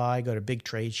products to buy, go to big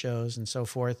trade shows and so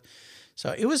forth.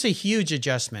 So it was a huge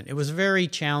adjustment. It was very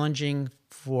challenging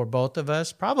for both of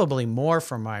us, probably more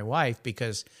for my wife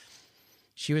because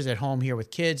she was at home here with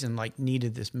kids and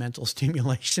needed this mental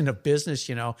stimulation of business,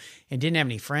 and didn't have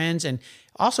any friends. And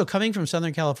also coming from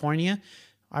Southern California,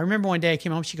 I remember one day I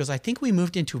came home, she goes, "I think we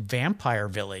moved into Vampire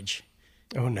Village."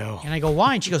 Oh no. And I go,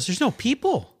 "Why?" And she goes, "There's no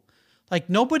people.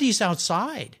 Nobody's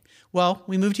outside." Well,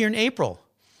 we moved here in April.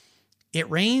 It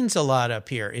rains a lot up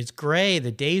here. It's gray.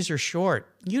 The days are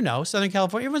short. Southern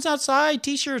California, everyone's outside,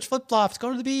 t-shirts, flip-flops, go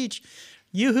to the beach.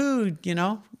 Yoo-hoo,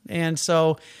 And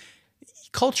so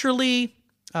culturally,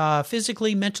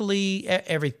 physically, mentally,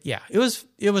 it was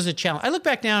a challenge. I look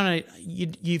back down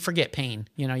and you forget pain.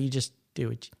 You just do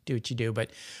what you do.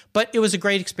 But it was a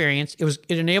great experience. It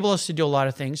enabled us to do a lot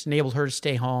of things. Enabled her to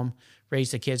stay home,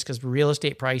 raise the kids, because real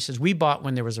estate prices, we bought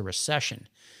when there was a recession.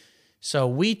 So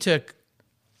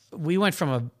we went from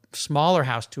a smaller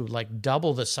house to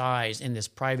double the size in this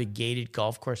private gated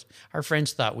golf course. Our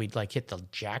friends thought we'd hit the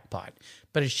jackpot,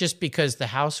 but it's just because the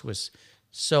house was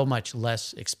so much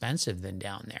less expensive than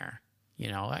down there.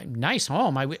 Nice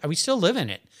home. We still live in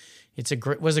it.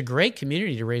 Was a great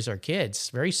community to raise our kids.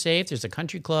 Very safe. There's a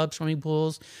country club, swimming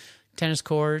pools, tennis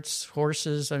courts,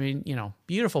 horses. I mean,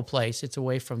 beautiful place. It's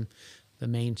away from the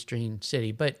mainstream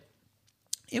city, but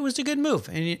it was a good move.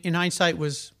 And in hindsight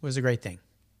was a great thing.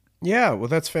 Yeah, well,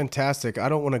 that's fantastic. I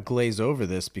don't want to glaze over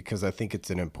this because I think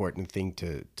it's an important thing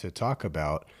to talk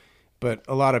about. But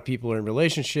a lot of people are in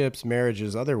relationships,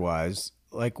 marriages, otherwise.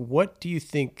 What do you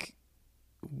think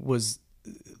was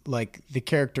the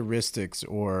characteristics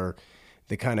or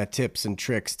the kind of tips and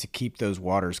tricks to keep those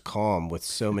waters calm with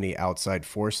so many outside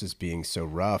forces being so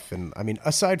rough? And I mean,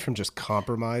 aside from just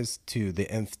compromise to the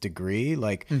nth degree,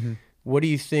 what do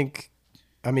you think?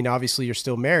 I mean, obviously you're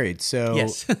still married, so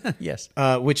yes, yes,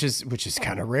 which is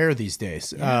kind of rare these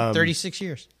days. Yeah, 36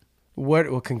 years.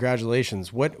 Well,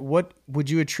 congratulations. What would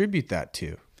you attribute that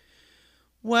to?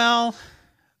 Well,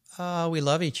 we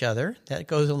love each other. That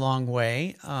goes a long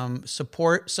way.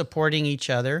 Supporting each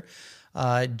other.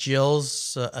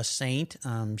 Jill's a saint.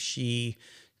 She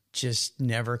just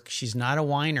never, she's not a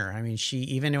whiner. I mean,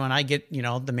 even when I get,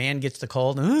 the man gets the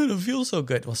cold, I don't feel so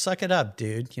good. Well, suck it up,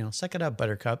 dude. Suck it up,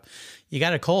 Buttercup. You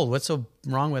got a cold. What's so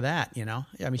wrong with that? I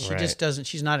mean, she just doesn't,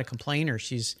 she's not a complainer.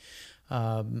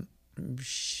 I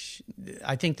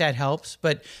think that helps.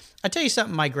 But I'll tell you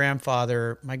something, my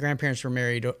grandparents were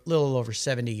married a little over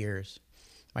 70 years.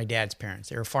 My dad's parents,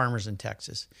 they were farmers in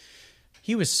Texas.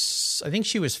 I think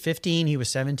she was 15, he was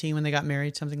 17 when they got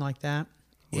married, something like that.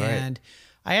 Right. And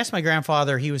I asked my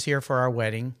grandfather, he was here for our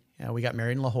wedding. We got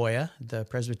married in La Jolla, the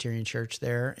Presbyterian church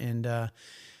there. And I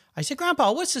said,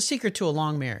 Grandpa, what's the secret to a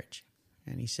long marriage?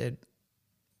 And he said,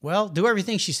 well, do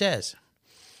everything she says.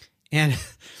 And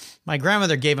my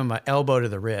grandmother gave him an elbow to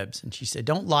the ribs. And she said,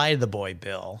 don't lie to the boy,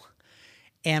 Bill.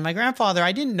 And my grandfather,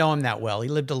 I didn't know him that well. He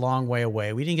lived a long way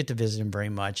away. We didn't get to visit him very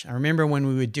much. I remember when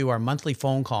we would do our monthly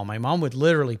phone call, my mom would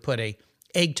literally put a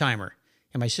egg timer.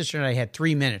 And my sister and I had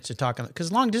 3 minutes to talk,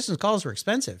 because long distance calls were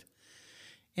expensive.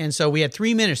 And so we had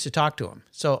 3 minutes to talk to him.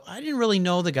 So I didn't really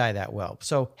know the guy that well.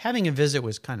 So having a visit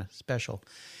was kind of special.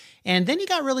 And then he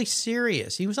got really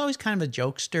serious. He was always kind of a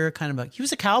jokester, he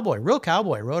was a cowboy, real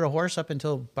cowboy, rode a horse up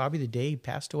until probably the day he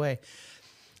passed away.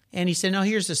 And he said, no,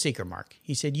 here's the secret, Mark.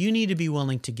 He said, you need to be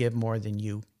willing to give more than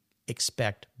you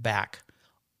expect back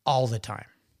all the time.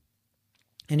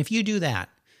 And if you do that,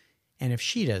 and if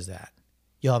she does that,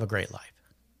 you'll have a great life.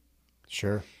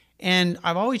 Sure. And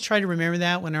I've always tried to remember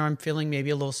that when I'm feeling maybe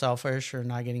a little selfish or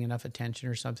not getting enough attention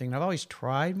or something. I've always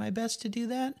tried my best to do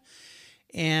that.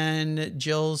 And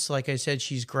Jill's, like I said,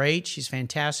 she's great. She's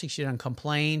fantastic. She doesn't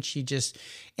complain.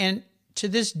 And to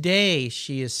this day,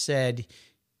 she has said,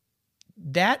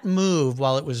 that move,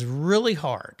 while it was really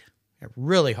hard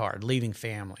leaving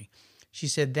family, she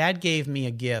said, that gave me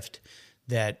a gift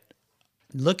that,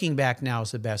 looking back now,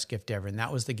 is the best gift ever. And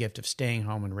that was the gift of staying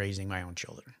home and raising my own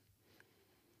children.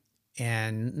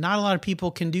 And not a lot of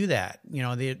people can do that.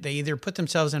 They either put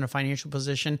themselves in a financial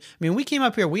position. I mean, we came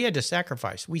up here, we had to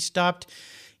sacrifice. We stopped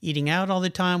eating out all the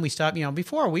time. We stopped,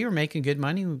 before we were making good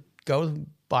money, we'd go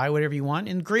buy whatever you want.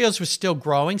 And Griot's was still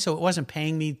growing, so it wasn't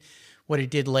paying me what it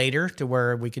did later, to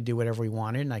where we could do whatever we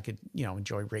wanted, and I could,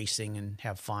 enjoy racing and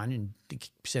have fun and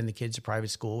send the kids to private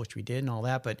school, which we did, and all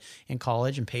that, but in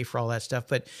college, and pay for all that stuff.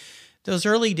 But those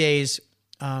early days,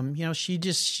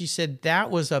 she said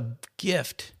that was a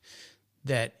gift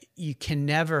that you can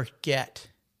never get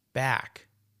back.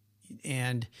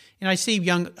 And I see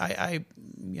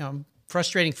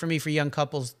frustrating for me, for young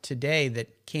couples today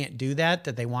that can't do that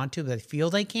they want to, but they feel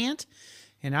they can't.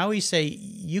 And I always say,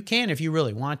 you can if you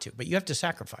really want to, but you have to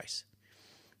sacrifice.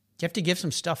 You have to give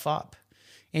some stuff up.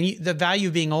 And the value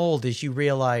of being old is you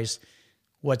realize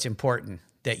what's important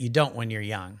that you don't when you're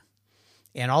young.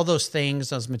 And all those things,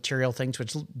 those material things,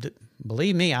 which,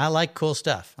 believe me, I like cool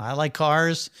stuff. I like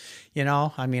cars,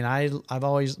 I've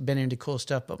always been into cool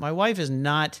stuff, but my wife is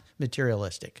not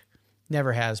materialistic,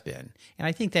 never has been. And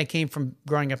I think that came from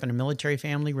growing up in a military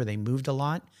family where they moved a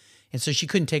lot. And so she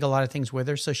couldn't take a lot of things with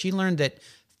her. So she learned that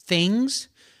things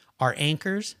are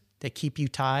anchors that keep you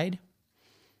tied.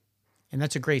 And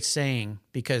that's a great saying,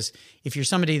 because if you're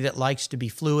somebody that likes to be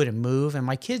fluid and move, and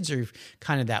my kids are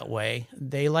kind of that way,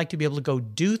 they like to be able to go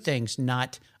do things,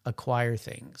 not acquire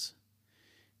things.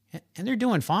 And they're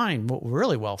doing fine,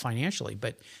 really well financially,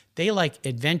 but they like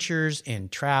adventures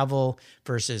and travel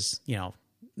versus,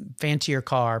 fancier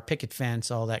car, picket fence,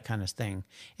 all that kind of thing.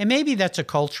 And maybe that's a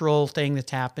cultural thing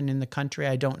that's happened in the country.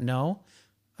 I don't know.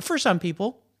 For some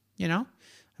people,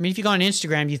 if you go on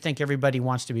Instagram, you think everybody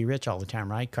wants to be rich all the time,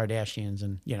 right? Kardashians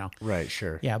and, Right,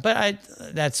 sure. Yeah, but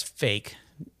that's fake.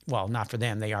 Well, not for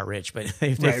them. They are rich, but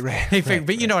Right.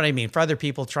 But you know what I mean? For other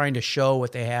people trying to show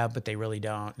what they have, but they really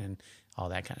don't, and all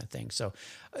that kind of thing. So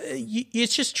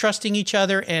it's just trusting each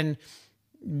other and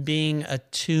being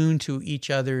attuned to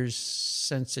each other's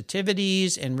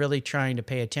sensitivities and really trying to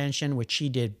pay attention, which she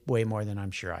did way more than I'm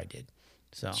sure I did.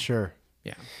 So sure.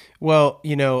 Yeah. Well,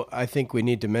 I think we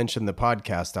need to mention the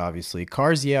podcast, obviously.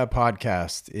 Cars Yeah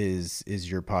Podcast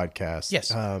is your podcast.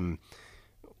 Yes.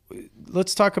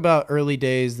 Let's talk about early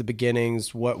days, the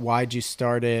beginnings. Why'd you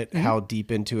start it? Mm-hmm. How deep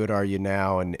into it are you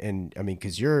now? And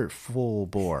because you're full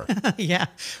bore. Yeah.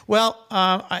 Well,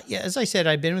 as I said,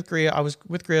 I've been with Griot. I was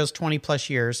with Griot's 20 plus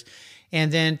years,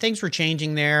 and then things were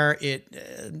changing there.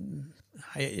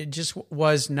 It just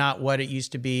was not what it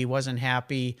used to be. Wasn't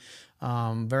happy.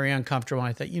 Very uncomfortable. And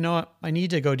I thought, you know what? I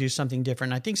need to go do something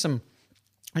different. I think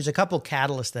there's a couple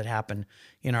catalysts that happened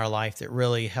in our life that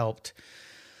really helped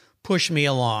push me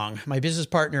along. My business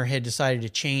partner had decided to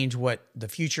change what the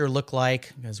future looked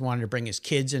like because he wanted to bring his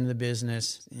kids into the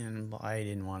business, and I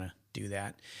didn't want to do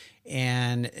that.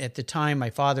 And at the time, my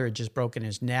father had just broken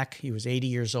his neck. He was 80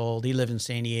 years old. He lived in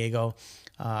San Diego.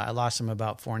 I lost him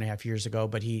about 4.5 years ago,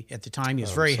 but at the time, he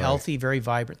was very healthy, very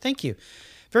vibrant. Thank you.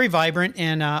 Very vibrant,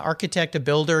 and architect, a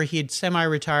builder. He had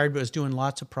semi-retired, but was doing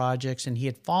lots of projects, and he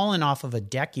had fallen off of a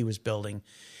deck he was building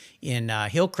in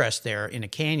Hillcrest there in a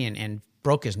canyon and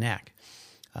broke his neck.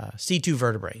 C2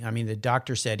 vertebrae. I mean, the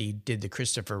doctor said he did the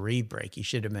Christopher Reeve break. He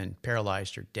should have been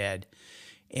paralyzed or dead.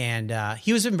 And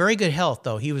he was in very good health,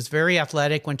 though. He was very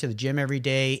athletic, went to the gym every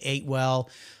day, ate well,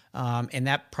 and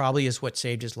that probably is what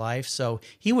saved his life. So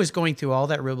he was going through all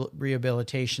that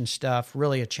rehabilitation stuff,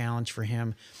 really a challenge for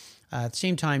him. At the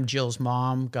same time, Jill's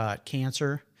mom got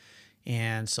cancer,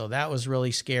 and so that was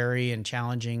really scary and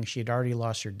challenging. She had already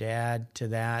lost her dad to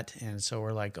that, and so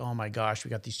we're like, oh my gosh, we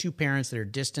got these two parents that are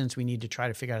distant. We need to try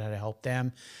to figure out how to help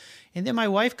them. And then my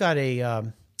wife got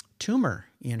a tumor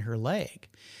in her leg,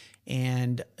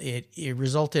 and it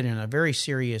resulted in a very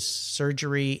serious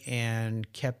surgery and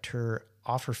kept her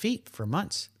off her feet for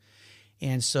months.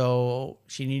 And so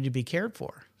she needed to be cared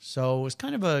for. So it was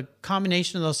kind of a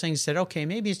combination of those things. Said, okay,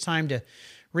 maybe it's time to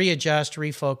readjust,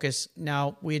 refocus.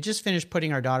 Now, we had just finished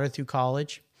putting our daughter through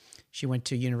college. She went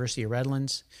to University of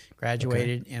Redlands,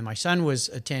 graduated, and my son was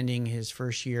attending his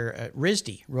first year at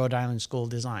RISD, Rhode Island School of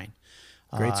Design.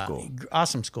 Great school.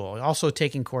 Awesome school. Also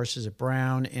taking courses at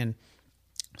Brown. And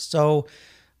so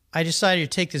I decided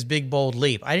to take this big, bold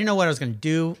leap. I didn't know what I was going to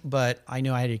do, but I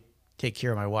knew I had to take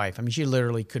care of my wife. I mean, she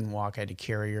literally couldn't walk. I had to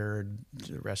carry her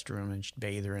to the restroom and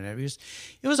bathe her. And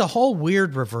it was a whole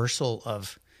weird reversal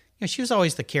of, she was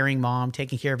always the caring mom,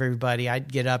 taking care of everybody.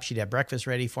 I'd get up, she'd have breakfast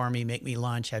ready for me, make me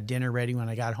lunch, have dinner ready when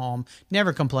I got home.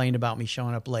 Never complained about me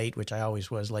showing up late, which I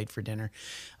always was late for dinner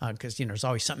because, there's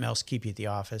always something else to keep you at the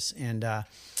office. And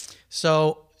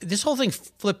so this whole thing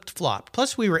flipped-flopped.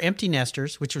 Plus, we were empty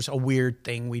nesters, which was a weird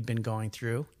thing we'd been going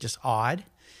through, just odd.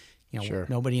 Sure.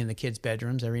 Nobody in the kids'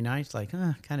 bedrooms every night. It's like,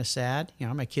 kind of sad.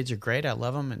 My kids are great. I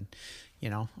love them. And,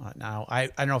 now I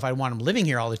don't know if I want them living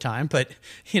here all the time, but,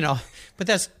 but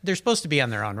they're supposed to be on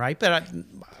their own, right? But I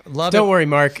love it. Don't worry,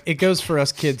 Mark. It goes for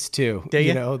us kids too.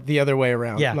 The other way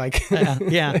around. Yeah.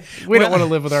 Yeah. We don't want to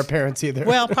live with our parents either.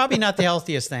 Well, probably not the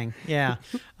healthiest thing. Yeah.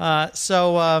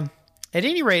 So at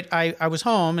any rate, I was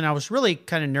home and I was really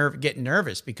kind of getting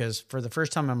nervous because for the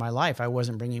first time in my life, I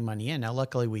wasn't bringing money in. Now,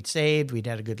 luckily, we'd saved. We'd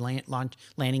had a good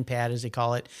landing pad, as they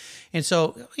call it. And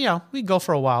so, we'd go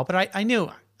for a while. But I knew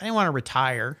I didn't want to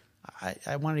retire.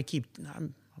 I wanted to keep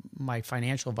my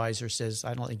financial advisor says,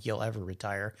 I don't think you'll ever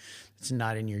retire. It's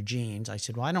not in your genes. I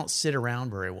said, well, I don't sit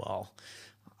around very well,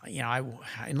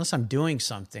 unless I'm doing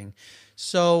something.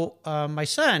 So my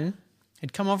son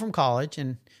had come home from college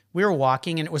and we were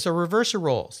walking, and it was a reverse of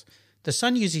roles. The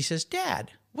son usually says,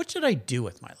 Dad, what should I do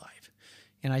with my life?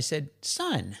 And I said,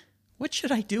 Son, what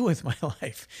should I do with my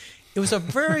life? It was a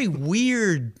very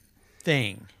weird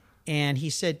thing. And he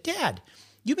said, Dad,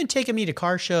 you've been taking me to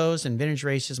car shows and vintage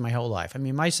races my whole life. I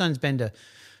mean, my son's been to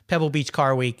Pebble Beach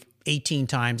Car Week 18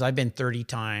 times. I've been 30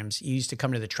 times. He used to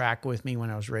come to the track with me when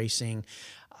I was racing.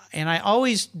 And I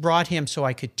always brought him so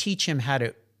I could teach him how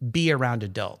to be around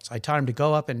adults. I taught him to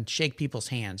go up and shake people's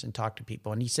hands and talk to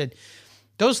people. And he said,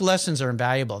 those lessons are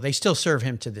invaluable. They still serve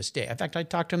him to this day. In fact, I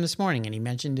talked to him this morning and he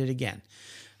mentioned it again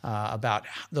about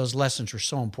those lessons were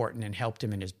so important and helped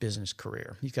him in his business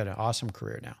career. He's got an awesome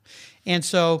career now. And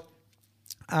so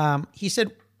he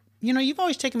said, you've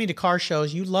always taken me to car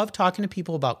shows. You love talking to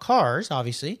people about cars,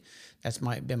 obviously. That's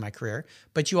been my career.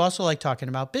 But you also like talking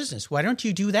about business. Why don't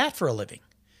you do that for a living?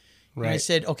 Right. And I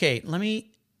said, okay,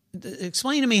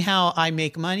 explain to me how I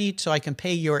make money so I can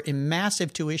pay your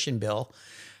massive tuition bill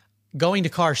going to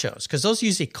car shows, because those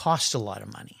usually cost a lot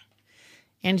of money.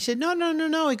 And he said,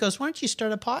 no. He goes, why don't you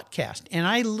start a podcast? And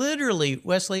I literally,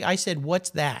 Wesley, I said, what's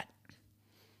that?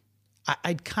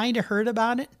 I'd kind of heard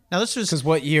about it. Now, this was... Because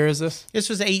what year is this? This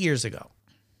was 8 years ago.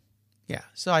 Yeah.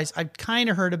 So I kind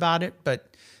of heard about it, but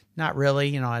not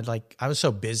really. I was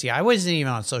so busy. I wasn't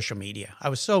even on social media. I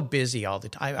was so busy all the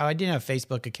time. I didn't have a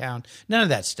Facebook account. None of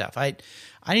that stuff. I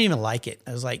didn't even like it.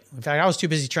 I was like, in fact, I was too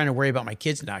busy trying to worry about my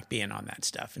kids not being on that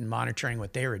stuff and monitoring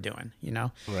what they were doing,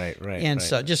 Right. And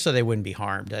so just so they wouldn't be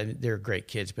harmed. They're great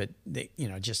kids, but they,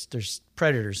 there's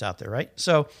predators out there, right?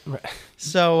 So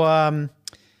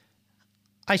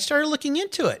I started looking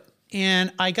into it,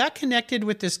 and I got connected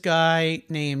with this guy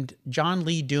named John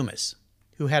Lee Dumas,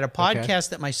 who had a podcast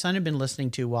that my son had been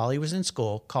listening to while he was in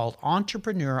school called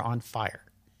Entrepreneur on Fire.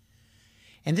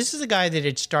 And this is a guy that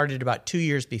had started about 2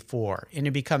 years before and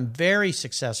had become very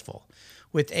successful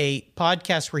with a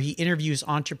podcast where he interviews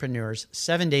entrepreneurs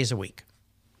 7 days a week.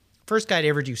 First guy to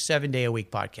ever do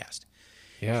 7-day-a-week podcast.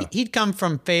 Yeah. He'd come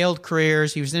from failed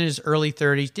careers. He was in his early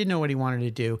 30s, didn't know what he wanted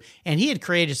to do. And he had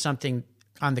created something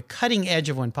on the cutting edge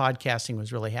of when podcasting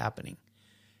was really happening.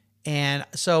 And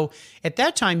so at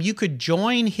that time, you could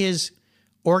join his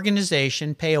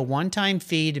organization, pay a one-time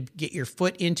fee to get your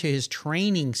foot into his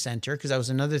training center, because that was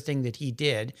another thing that he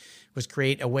did, was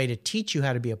create a way to teach you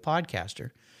how to be a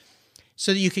podcaster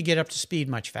so that you could get up to speed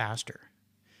much faster.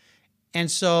 And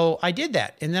so I did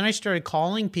that. And then I started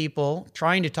calling people,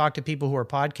 trying to talk to people who are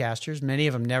podcasters. Many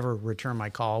of them never returned my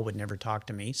call, would never talk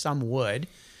to me. Some would,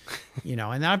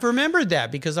 and I've remembered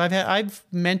that because I've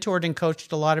mentored and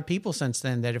coached a lot of people since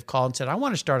then that have called and said, I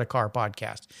want to start a car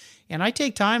podcast. And I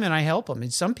take time and I help them.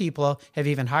 And some people have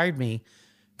even hired me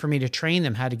for me to train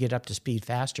them how to get up to speed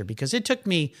faster, because it took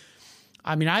me,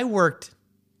 I worked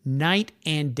night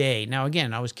and day. Now,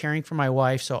 again, I was caring for my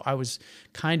wife, so I was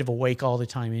kind of awake all the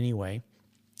time anyway.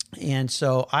 And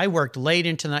so I worked late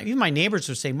into the night. Even my neighbors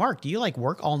would say, Mark, do you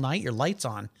work all night? Your light's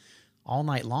on all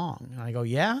night long. And I go,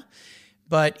 yeah.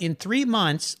 But in 3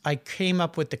 months, I came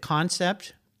up with the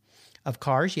concept of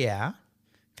Cars Yeah.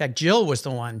 In fact, Jill was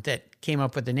the one that came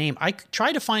up with the name. I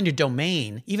tried to find a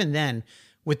domain, even then,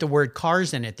 with the word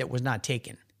cars in it that was not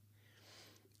taken.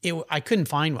 I couldn't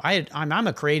find one. I'm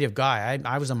a creative guy.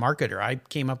 I was a marketer. I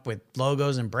came up with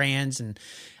logos and brands, and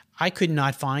I could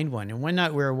not find one. And one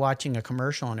night we were watching a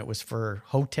commercial, and it was for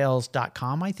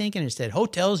hotels.com, I think, and it said,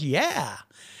 Hotels Yeah.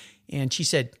 And she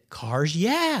said, Cars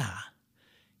Yeah.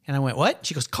 And I went, what?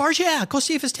 She goes, Cars Yeah. Go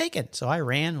see if it's taken. So I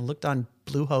ran and looked on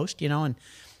Bluehost, and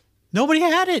nobody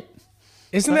had it.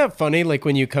 Isn't that funny?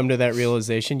 When you come to that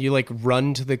realization, you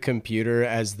run to the computer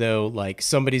as though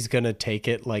somebody's going to take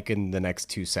it in the next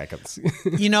 2 seconds.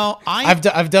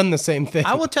 I've done the same thing.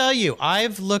 I will tell you,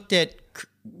 I've looked at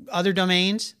other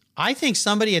domains. I think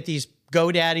somebody at these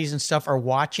GoDaddies and stuff are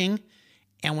watching,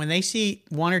 and when they see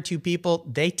 1 or 2 people,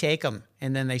 they take them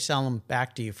and then they sell them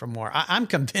back to you for more. I'm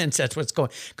convinced that's what's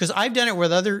going, because I've done it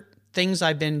with other things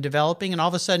I've been developing, and all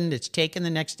of a sudden it's taken the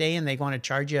next day and they want to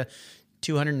charge you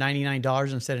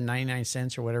 $299 instead of 99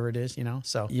 cents or whatever it is,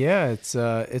 So yeah, it's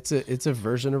a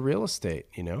version of real estate,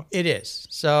 It is.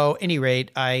 So, at any rate,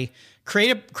 I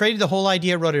created the whole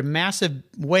idea, wrote a massive,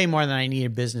 way more than I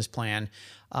needed business plan.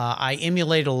 I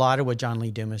emulated a lot of what John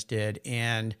Lee Dumas did,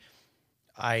 and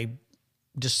I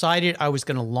decided I was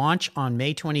going to launch on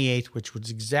May 28th, which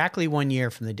was exactly 1 year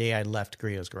from the day I left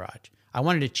Griot's Garage. I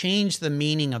wanted to change the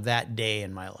meaning of that day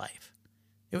in my life.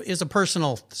 It was a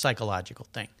personal psychological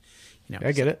thing.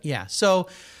 I get it. Yeah. So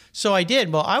I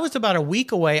did. Well, I was about a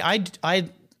week away.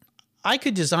 I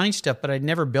could design stuff, but I'd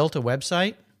never built a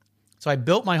website. So I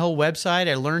built my whole website.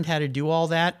 I learned how to do all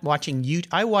that.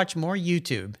 I watch more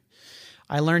YouTube.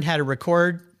 I learned how to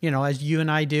record, as you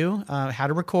and I do, how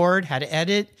to record, how to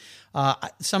edit.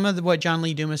 Some of what John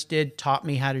Lee Dumas did taught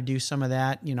me how to do some of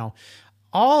that.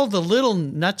 All the little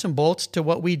nuts and bolts to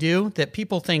what we do that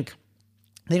people think,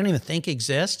 they don't even think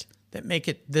exist, that make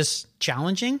it this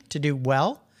challenging to do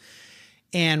well,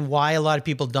 and why a lot of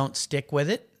people don't stick with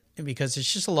it, because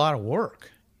it's just a lot of work.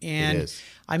 And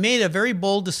I made a very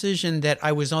bold decision that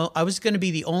I was going to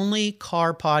be the only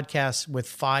car podcast with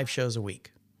 5 shows a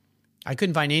week. I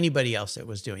couldn't find anybody else that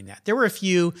was doing that. There were a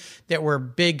few that were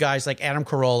big guys, like Adam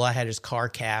Carolla had his Car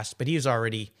Cast, but he was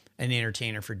already an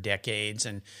entertainer for decades,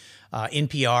 and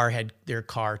NPR had their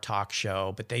car talk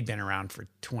show, but they'd been around for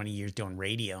 20 years doing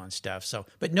radio and stuff. So,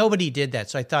 but nobody did that.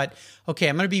 So I thought, okay,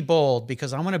 I'm going to be bold,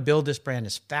 because I want to build this brand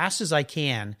as fast as I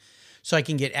can so I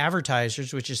can get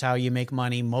advertisers, which is how you make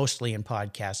money mostly in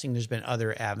podcasting. There's been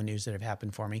other avenues that have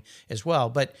happened for me as well,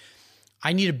 but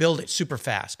I need to build it super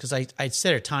fast, because I'd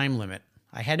set a time limit.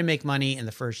 I had to make money in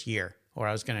the first year, or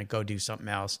I was going to go do something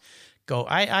else.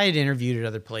 I had interviewed at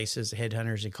other places,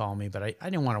 headhunters had called me, but I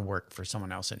didn't want to work for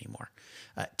someone else anymore,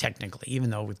 technically, even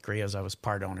though with Griot's I was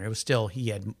part owner. It was still, he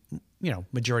had,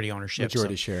 majority ownership.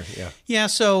 Majority share, yeah. Yeah,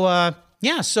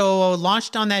 so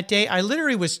launched on that day. I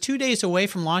literally was 2 days away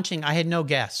from launching. I had no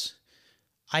guests.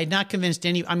 I had not convinced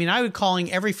I would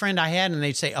calling every friend I had, and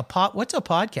they'd say, what's a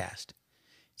podcast?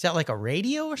 Is that like a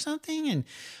radio or something? And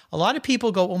a lot of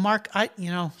people go, well, Mark,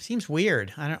 seems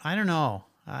weird. I don't know.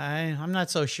 I'm not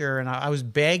so sure. And I was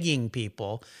begging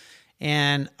people.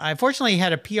 And I fortunately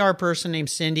had a PR person named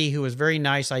Cindy who was very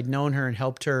nice. I'd known her and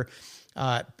helped her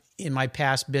in my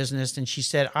past business. And she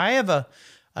said, I have a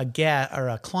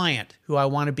client who I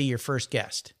want to be your first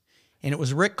guest. And it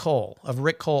was Rick Cole of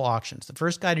Rick Cole Auctions, the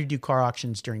first guy to do car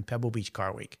auctions during Pebble Beach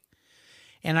Car Week.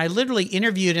 And I literally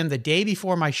interviewed him the day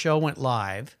before my show went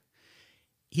live.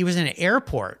 He was in an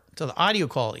airport So the audio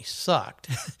quality sucked.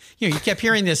 You kept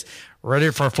hearing this,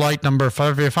 ready for flight number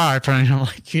 55. And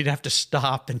like you'd have to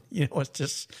stop. And, it's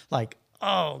just like,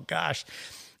 oh, gosh.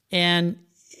 And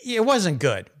it wasn't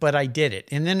good, but I did it.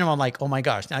 And then I'm like, oh, my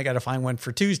gosh, now I got to find one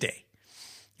for Tuesday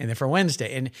and then for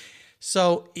Wednesday. And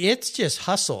so it's just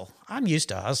hustle. I'm used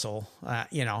to hustle,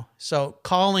 So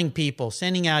calling people,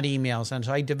 sending out emails. And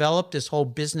so I developed this whole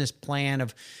business plan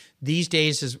of these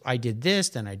days is I did this,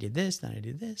 then I did this, then I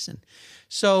did this. And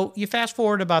so you fast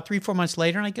forward about 3-4 months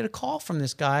later, and I get a call from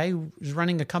this guy who was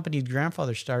running a company his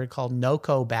grandfather started called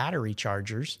NOCO Battery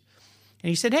Chargers. And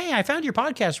he said, hey, I found your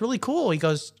podcast really cool. He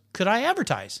goes, could I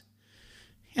advertise?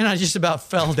 And I just about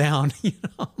fell down,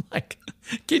 I'm like,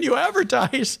 can you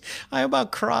advertise? I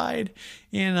about cried.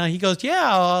 And he goes,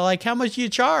 yeah, like how much do you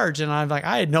charge? And I'm like,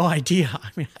 I had no idea. I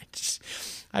mean,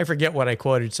 I forget what I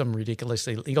quoted, some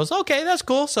ridiculously. He goes, okay, that's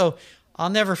cool. So I'll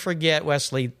never forget,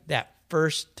 Wesley, that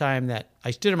first time that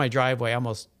I stood in my driveway, I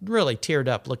almost really teared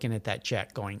up looking at that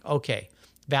check going, okay,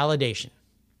 validation.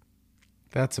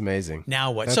 That's amazing.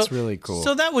 Now what? That's really cool.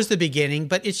 So that was the beginning,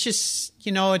 but it's just,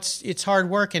 it's hard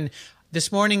work. And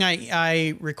this morning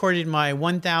I recorded my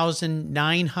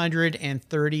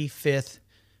 1,935th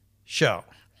show.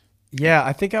 Yeah,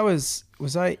 I think I was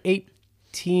I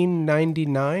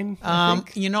 1899?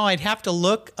 I'd have to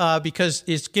look because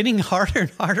it's getting harder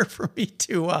and harder for me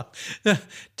to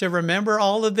remember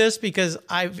all of this because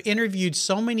I've interviewed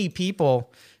so many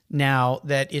people now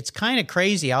that it's kind of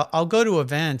crazy. I'll go to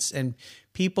events and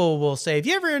people will say, have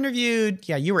you ever interviewed?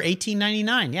 Yeah, you were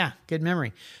 1899. Yeah, good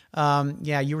memory.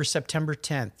 Yeah, you were September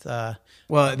 10th.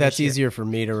 Well, that's easier for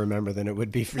me to remember than it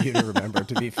would be for you to remember,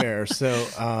 to be fair. So,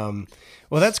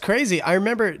 well, that's crazy. I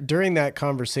remember during that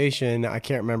conversation, I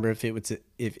can't remember if it was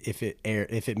if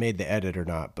it made the edit or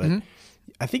not, but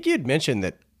I think you had mentioned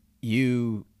that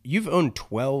you've owned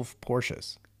 12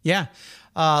 Porsches. Yeah,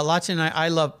 lots. And I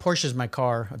love Porsche's my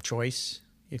car of choice,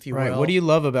 if you will. Right. What do you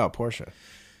love about Porsche?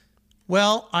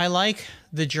 Well, I like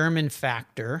the German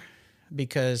factor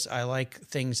because I like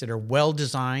things that are well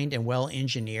designed and well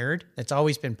engineered. That's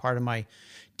always been part of my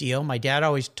deal. My dad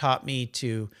always taught me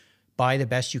to buy the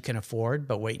best you can afford,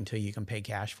 but wait until you can pay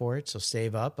cash for it. So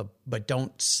save up, but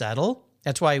don't settle.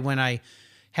 That's why when I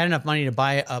had enough money to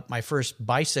buy up my first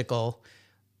bicycle,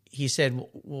 he said,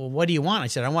 well, what do you want? I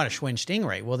said, I want a Schwinn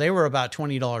Stingray. Well, they were about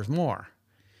 $20 more.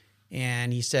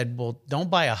 And he said, well, don't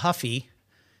buy a Huffy.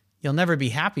 You'll never be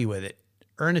happy with it.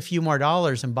 Earn a few more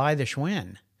dollars and buy the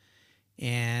Schwinn.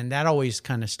 And that always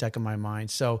kind of stuck in my mind.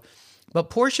 So,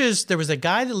 but Porsches, there was a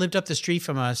guy that lived up the street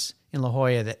from us in La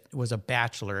Jolla that was a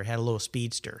bachelor, had a little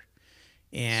speedster.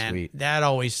 And Sweet. That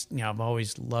always, I've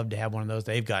always loved to have one of those.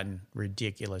 They've gotten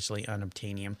ridiculously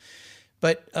unobtainium.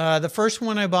 But the first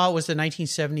one I bought was the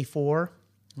 1974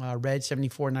 red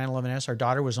 74 911S. Our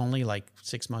daughter was only like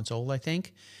 6 months old, I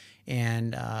think.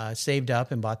 And saved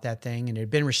up and bought that thing, and it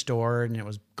had been restored, and it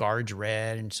was Guards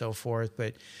red and so forth.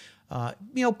 But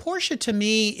Porsche to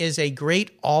me is a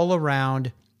great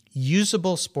all-around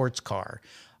usable sports car.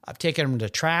 I've taken them to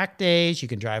track days. You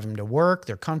can drive them to work.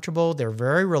 They're comfortable. They're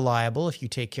very reliable if you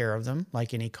take care of them,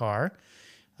 like any car.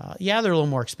 Yeah, they're a little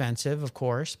more expensive, of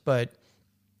course, but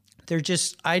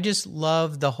I just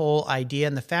love the whole idea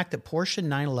and the fact that Porsche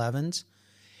 911s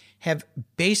have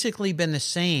basically been the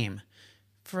same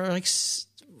for like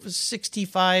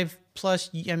 65 plus,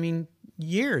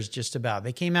 years just about.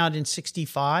 They came out in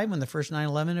 65 when the first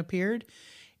 911 appeared.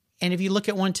 And if you look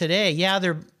at one today, yeah,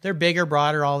 they're bigger,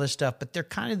 broader, all this stuff, but they're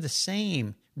kind of the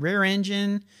same. Rear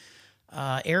engine,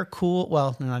 air cooled.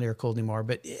 Well, they're not air cooled anymore,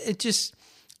 but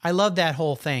I love that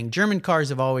whole thing. German cars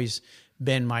have always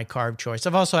been my car of choice.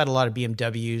 I've also had a lot of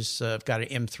BMWs. I've got an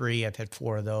M3. I've had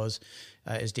 4 of those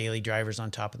as daily drivers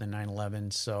on top of the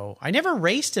 911. So I never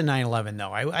raced a 911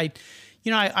 though. I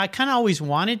kind of always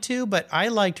wanted to, but I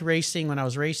liked racing when I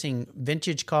was racing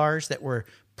vintage cars that were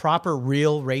proper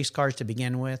real race cars to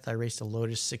begin with. I raced a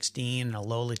Lotus 16 and a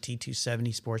Lola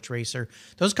T270 sports racer.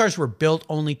 Those cars were built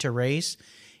only to race.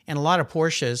 And a lot of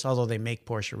Porsches, although they make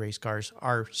Porsche race cars,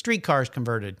 are street cars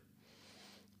converted.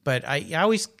 But I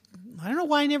don't know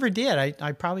why I never did.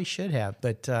 I probably should have,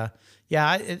 but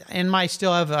yeah. And I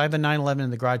have a 911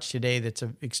 in the garage today. That's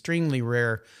an extremely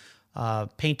rare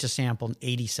paint to sample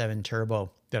 87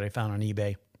 turbo that I found on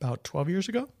eBay about 12 years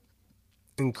ago.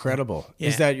 Incredible. Yeah.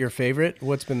 Is that your favorite?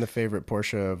 What's been the favorite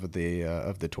Porsche of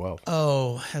the 12?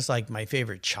 Oh, that's like my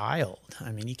favorite child.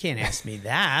 I mean, you can't ask me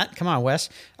that. Come on, Wes.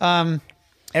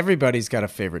 Everybody's got a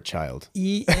favorite child.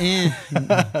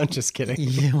 I'm just kidding.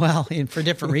 Yeah, well, for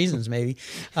different reasons, maybe.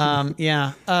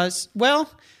 Yeah. Well,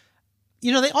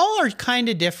 they all are kind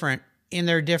of different in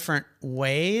their different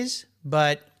ways,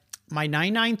 but my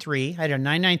 993. I had a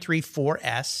 993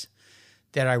 4S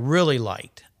that I really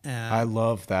liked. I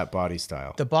love that body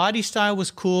style. The body style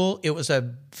was cool. It was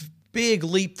a big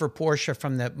leap for Porsche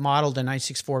from the model to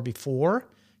 964 before.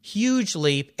 Huge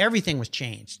leap. Everything was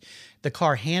changed. The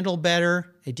car handled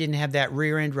better. It didn't have that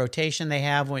rear end rotation they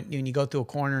have when you go through a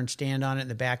corner and stand on it and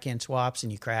the back end swaps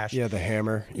and you crash. Yeah, the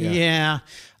hammer. Yeah.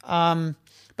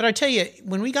 But I tell you,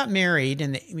 when we got married,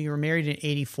 and we were married in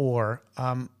 84,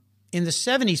 in the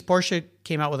 70s, Porsche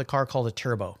came out with a car called a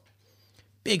Turbo.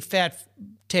 Big fat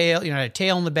tail, a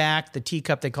tail in the back, the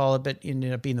teacup they call it, but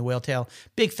ended up being the whale tail.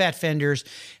 Big fat fenders.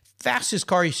 Fastest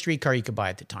street car you could buy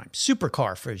at the time.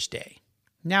 Supercar for its day.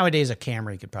 Nowadays, a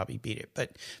Camry could probably beat it,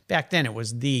 but back then it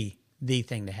was the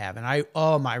thing to have. And I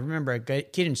remember a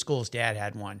kid in school's dad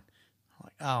had one. I'm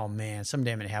like, oh man,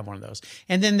 someday I'm going to have one of those.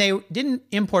 And then they didn't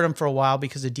import them for a while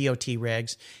because of DOT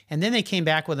regs. And then they came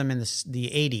back with them in the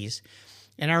 80s.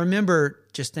 And I remember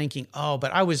just thinking,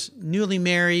 but I was newly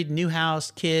married, new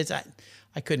house, kids.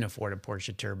 I couldn't afford a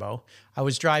Porsche Turbo. I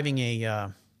was driving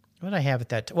what did I have at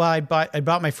that time? Well, I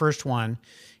bought my first one.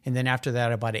 And then after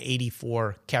that, I bought an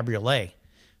 84 Cabriolet,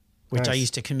 which I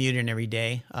used to commute in every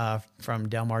day from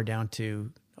Del Mar down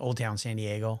to Old Town San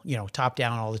Diego, top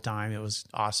down all the time. It was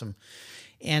awesome.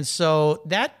 And so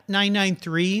that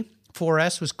 993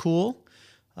 4S was cool.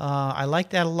 I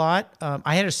liked that a lot.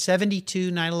 I had a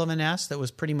 72 911S that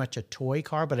was pretty much a toy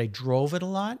car, but I drove it a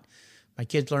lot. My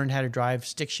kids learned how to drive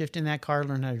stick shift in that car,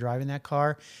 learned how to drive in that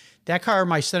car. That car,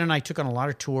 my son and I took on a lot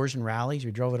of tours and rallies.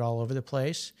 We drove it all over the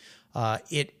place.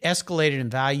 It escalated in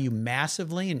value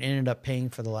massively and ended up paying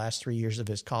for the last 3 years of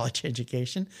his college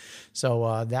education. So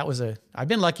I've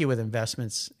been lucky with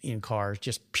investments in cars,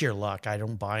 just pure luck. I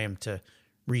don't buy them to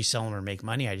resell them or make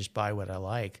money. I just buy what I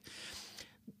like.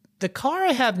 The car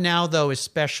I have now, though, is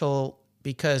special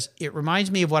because it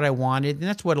reminds me of what I wanted. And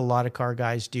that's what a lot of car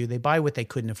guys do. They buy what they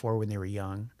couldn't afford when they were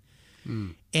young.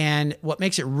 And what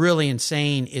makes it really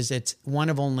insane is it's one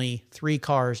of only 3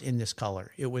 cars in this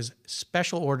color. It was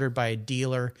special ordered by a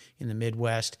dealer in the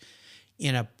Midwest.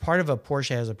 In a part of a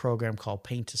Porsche has a program called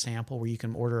Paint to Sample where you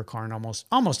can order a car in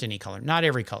almost any color. Not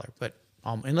every color, but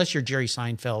unless you're Jerry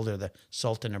Seinfeld or the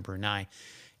Sultan of Brunei.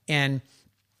 And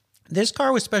this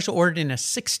car was special ordered in a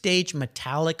 6-stage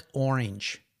metallic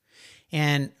orange.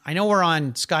 And I know we're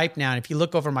on Skype now, and if you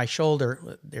look over my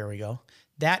shoulder, there we go.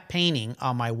 That painting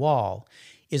on my wall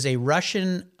is a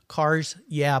Russian Cars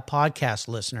Yeah podcast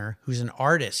listener who's an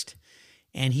artist.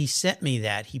 And he sent me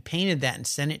that. He painted that and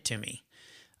sent it to me.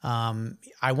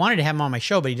 I wanted to have him on my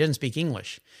show, but he doesn't speak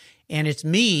English. And it's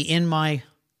me in my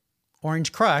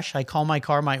Orange Crush. I call my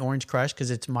car my Orange Crush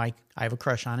because I have a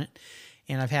crush on it.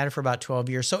 And I've had it for about 12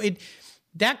 years. So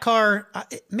that car,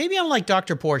 maybe I'm like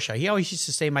Dr. Porsche. He always used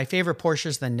to say, my favorite Porsche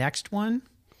is the next one.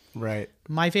 Right.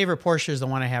 My favorite Porsche is the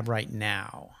one I have right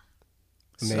now.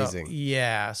 Amazing.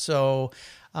 So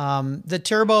the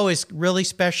Turbo is really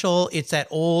special. It's that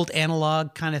old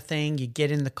analog kind of thing. You get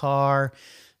in the car,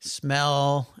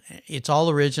 smell. It's all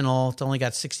original. It's only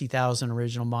got 60,000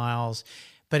 original miles.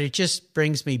 But it just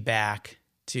brings me back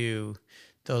to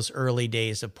those early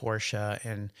days of Porsche.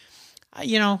 And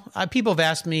people have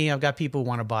asked me, I've got people who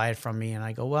want to buy it from me, and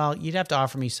I go, well, you'd have to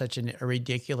offer me such a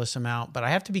ridiculous amount, but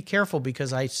I have to be careful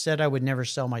because I said I would never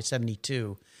sell my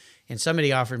 72, and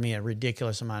somebody offered me a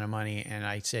ridiculous amount of money, and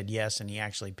I said yes, and he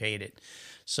actually paid it.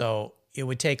 So it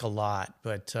would take a lot,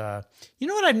 but you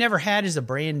know what I've never had is a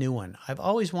brand new one. I've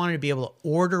always wanted to be able to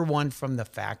order one from the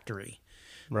factory.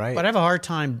 Right. But I have a hard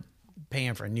time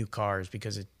paying for new cars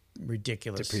because it's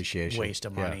ridiculous depreciation waste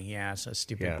of money. Yeah, it's a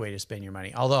stupid way to spend your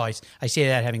money. Although I say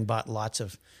that having bought lots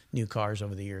of new cars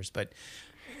over the years, but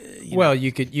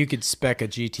you could spec a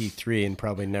GT3 and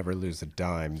probably never lose a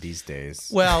dime these days.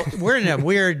 Well, we're in a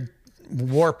weird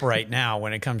warp right now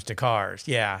when it comes to cars.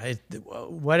 Yeah,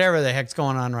 whatever the heck's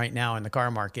going on right now in the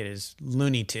car market is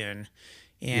Looney Tune.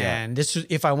 And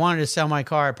if I wanted to sell my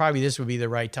car, this would be the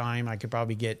right time. I could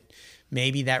probably get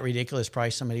maybe that ridiculous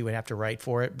price somebody would have to write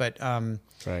for it, but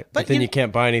right. But then you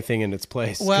can't buy anything in its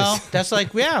place. Well, that's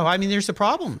like there's a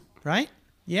problem, right?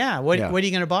 Yeah. What are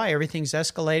you going to buy? Everything's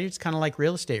escalated. It's kind of like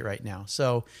real estate right now.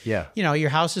 So your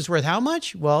house is worth how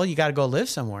much? Well, you got to go live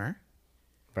somewhere.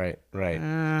 Right.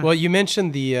 Well, you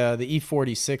mentioned the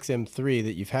E46 M3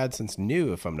 that you've had since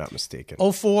new, if I'm not mistaken.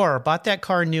 04. Bought that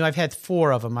car new. I've had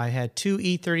 4 of them. I had 2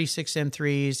 E36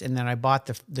 M3s, and then I bought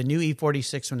the new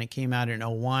E46 when it came out in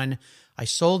 01. I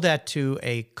sold that to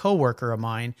a coworker of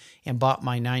mine and bought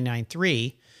my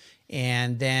 993,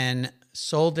 and then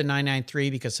sold the 993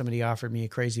 because somebody offered me a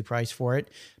crazy price for it.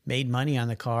 Made money on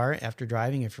the car after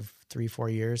driving it for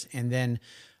 3-4 years, and then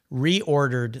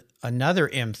reordered another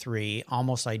M3,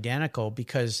 almost identical,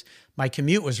 because my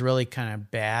commute was really kind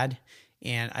of bad,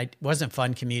 and it wasn't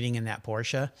fun commuting in that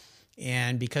Porsche.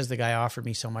 And because the guy offered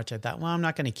me so much, I thought, well, I'm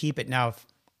not going to keep it. Now,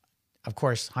 of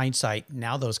course, hindsight,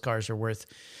 now those cars are worth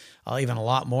even a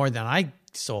lot more than I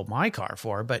sold my car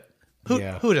for. But who'd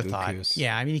have thought? Cares?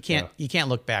 Yeah, I mean, you can't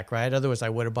look back, right? Otherwise, I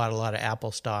would have bought a lot of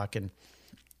Apple stock and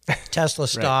Tesla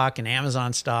stock and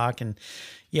Amazon stock, and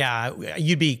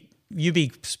you'd be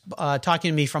talking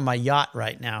to me from my yacht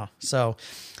right now. So,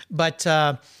 but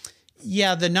the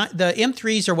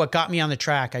M3s are what got me on the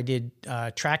track. I did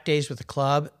track days with the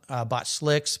club, bought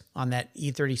slicks on that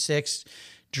E36,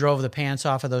 drove the pants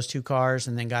off of those two cars,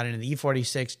 and then got into the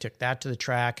E46, took that to the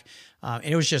track. And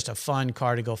it was just a fun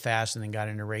car to go fast, and then got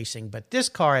into racing. But this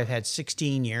car I've had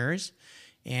 16 years,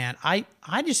 and I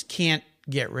just can't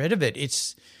get rid of it.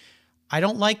 I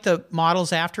don't like the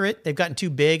models after it. They've gotten too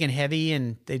big and heavy,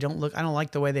 and I don't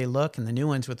like the way they look. And the new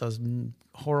ones with those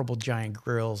horrible giant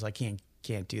grills, I can't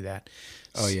do that.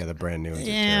 Oh yeah, the brand new ones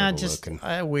are terrible just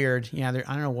looking. Weird. Yeah,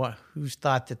 I don't know who's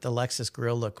thought that the Lexus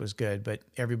grill look was good, but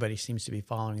everybody seems to be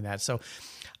following that. So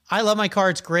I love my car.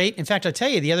 It's great. In fact, I'll tell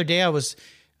you, the other day I went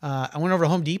over to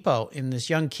Home Depot, and this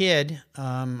young kid,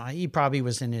 he probably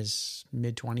was in his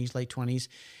mid-20s, late 20s,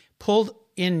 pulled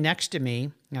in next to me,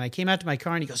 and I came out to my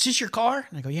car, and he goes, "Is this your car?"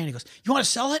 And I go, "Yeah." And he goes, "You want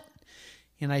to sell it?"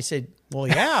 And I said, "Well,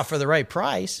 yeah, for the right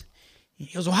price."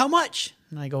 He goes, "Well, how much?"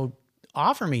 And I go,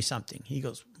 "Offer me something." He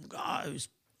goes,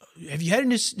 "Have you had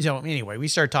any?" So anyway, we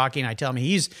start talking. I tell him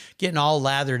he's getting all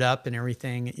lathered up and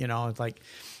everything. It's like,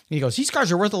 he goes, "These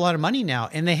cars are worth a lot of money now,"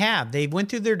 and they have. They went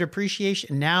through their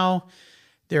depreciation. Now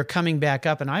they're coming back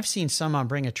up, and I've seen some on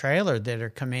Bring a Trailer that are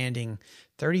commanding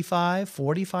 $35,000,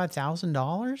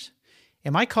 $45,000.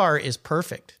 And my car is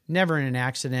perfect. Never in an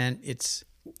accident. It's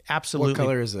absolutely. What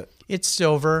color is it? It's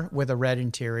silver with a red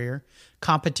interior.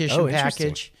 Competition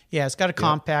package. Yeah, it's got a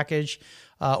comp package.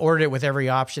 Ordered it with every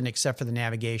option except for the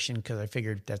navigation, because I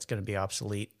figured that's going to be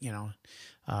obsolete,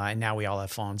 and now we all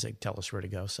have phones that tell us where to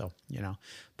go. So,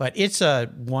 but it's a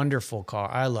wonderful car.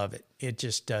 I love it. It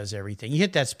just does everything. You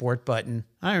hit that sport button.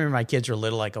 I remember my kids were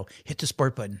little. I go, hit the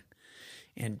sport button.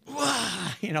 And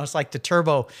it's like the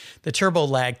turbo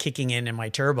lag kicking in my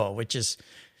turbo, which is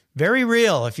very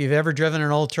real. If you've ever driven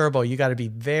an old turbo, you got to be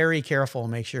very careful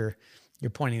and make sure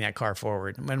you're pointing that car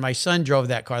forward. When my son drove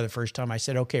that car the first time, I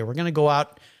said, "Okay, we're going to go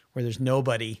out where there's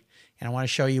nobody, and I want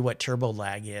to show you what turbo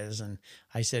lag is." And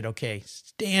I said, "Okay,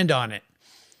 stand on it."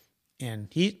 And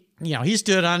he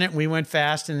stood on it, and we went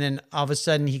fast. And then all of a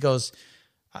sudden he goes,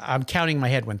 I'm counting in my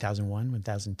head, 1001,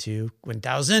 1002,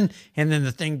 1000. And then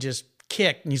the thing just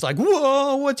kicked, and he's like,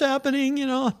 "Whoa, what's happening?"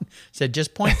 Said,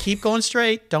 "Just point, keep going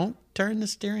straight. Don't turn the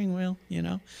steering wheel,"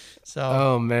 So,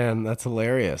 oh man, that's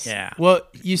hilarious. Yeah. Well,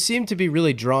 you seem to be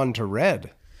really drawn to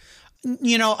red.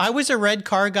 I was a red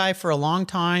car guy for a long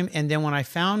time. And then when I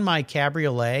found my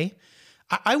cabriolet,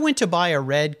 I went to buy a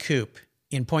red coupe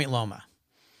in Point Loma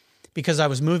because I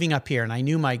was moving up here, and I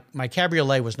knew my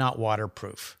cabriolet was not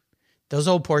waterproof. Those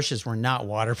old Porsches were not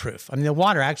waterproof. I mean, the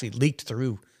water actually leaked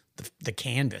through the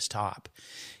canvas top.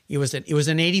 It was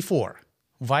an 84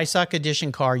 Weissach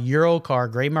edition car, Euro car,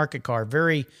 gray market car,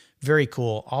 very, very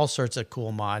cool, all sorts of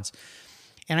cool mods.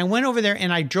 And I went over there,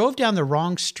 and I drove down the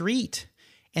wrong street,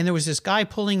 and there was this guy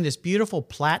pulling this beautiful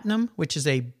Platinum, which is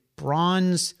a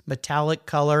bronze metallic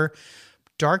color,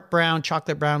 dark brown,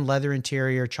 chocolate brown leather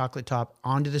interior, chocolate top,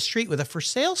 onto the street with a for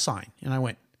sale sign. And I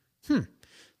went, So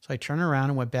I turned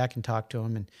around and went back and talked to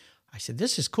him, and I said,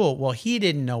 "This is cool." Well, he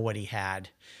didn't know what he had.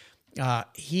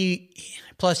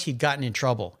 Plus he'd gotten in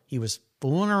trouble. He was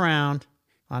fooling around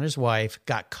on his wife,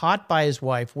 got caught by his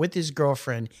wife with his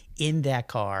girlfriend in that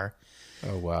car.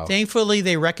 Oh, wow. Thankfully,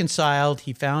 they reconciled.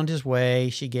 He found his way.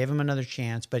 She gave him another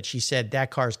chance, but she said,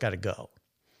 "That car's got to go."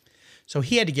 So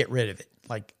he had to get rid of it.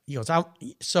 Like, he goes,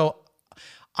 so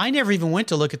I never even went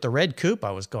to look at the red coupe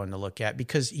I was going to look at,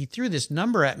 because he threw this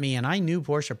number at me, and I knew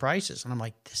Porsche prices. And I'm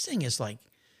like, this thing is like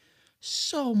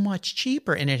so much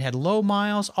cheaper. And it had low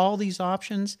miles, all these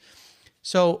options.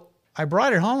 So I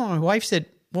brought it home, and my wife said,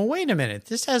 "Well, wait a minute.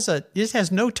 This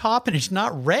has no top, and it's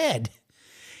not red."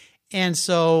 And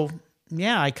so,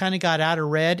 yeah, I kind of got out of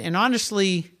red. And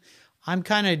honestly, I'm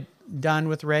kind of done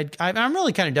with red. I'm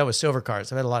really kind of done with silver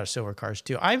cars. I've had a lot of silver cars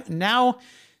too. Now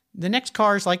the next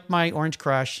cars, like my Orange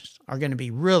Crush, are going to be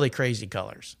really crazy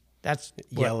colors. That's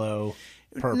yellow,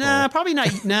 purple. No, probably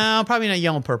not. No, probably not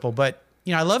yellow and purple. But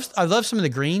I love some of the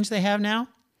greens they have now,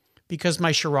 because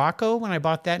my Scirocco, when I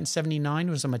bought that in '79,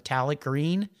 was a metallic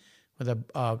green with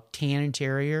a tan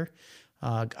interior.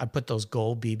 I put those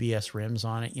gold BBS rims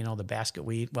on it. The basket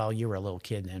weave. Well, you were a little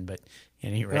kid then, but At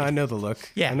any rate. No, I know the look.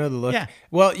 Yeah. I know the look. Yeah.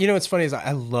 Well, you know what's funny is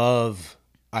I love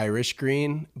Irish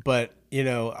green, but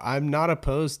I'm not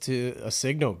opposed to a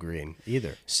signal green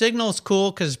either. Signal's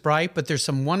cool because it's bright, but there's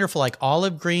some wonderful like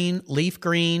olive green, leaf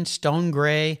green, stone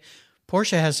gray.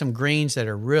 Porsche has some greens that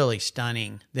are really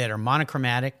stunning, that are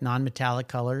monochromatic, non-metallic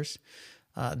colors.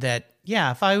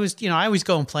 If I was, I always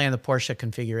go and play on the Porsche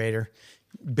configurator,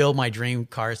 build my dream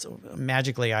cars.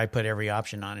 Magically, I put every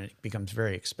option on it. It becomes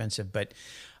very expensive, but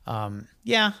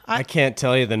I can't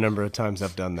tell you the number of times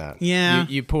I've done that. Yeah.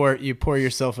 You pour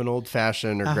yourself an old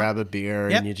fashioned or grab a beer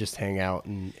and you just hang out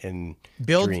and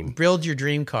dream. Build your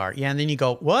dream car. Yeah. And then you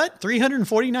go, what?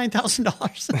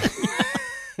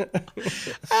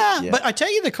 $349,000? But I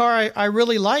tell you, the car I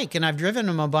really like, and I've driven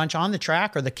them a bunch on the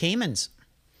track, are the Caymans.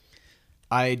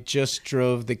 I just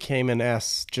drove the Cayman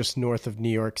S just north of New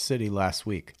York City last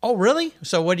week. Oh, really?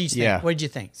 So what do you think? Yeah. What did you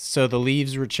think? So the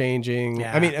leaves were changing.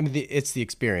 Yeah. I mean, it's the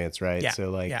experience, right? Yeah.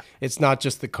 So it's not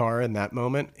just the car in that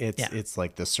moment. It's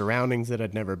like the surroundings that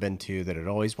I'd never been to, that I'd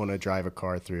always want to drive a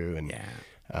car through. And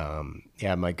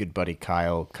my good buddy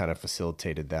Kyle kind of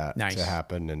facilitated that to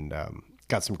happen, and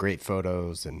got some great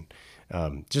photos, and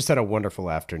just had a wonderful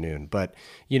afternoon. But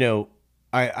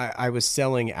I was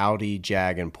selling Audi,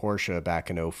 Jag, and Porsche back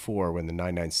in 2004 when the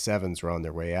 997s were on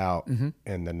their way out, and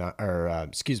the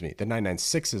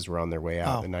 996s were on their way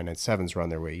out. The 997s were on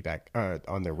their way back,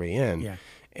 on their way in. Yeah.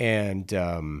 And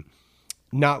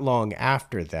not long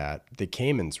after that, the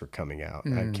Caymans were coming out.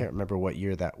 I can't remember what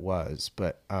year that was,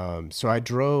 but so I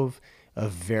drove a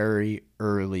very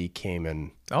early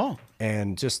Cayman. Oh.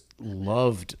 And just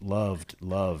loved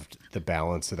the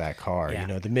balance of that car.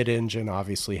 Yeah. The mid-engine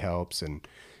obviously helps, and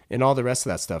all the rest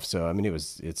of that stuff. So I mean,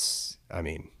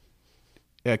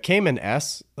 a Cayman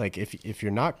S. Like if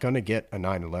you're not gonna get a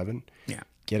 911,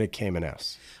 get a Cayman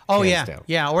S. Oh hands down.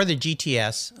 yeah, or the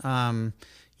GTS.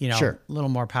 Sure. A little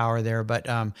more power there, but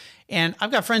and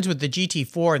I've got friends with the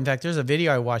GT4. In fact, there's a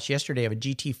video I watched yesterday of a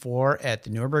GT4 at the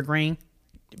Nürburgring,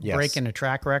 breaking a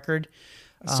track record.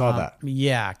 I saw that.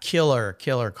 Yeah, killer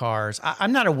cars.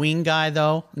 I'm not a wing guy,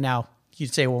 though. Now,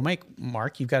 you'd say, well,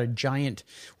 Mark, you've got a giant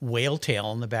whale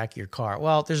tail in the back of your car.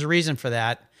 Well, there's a reason for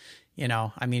that.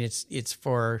 I mean, it's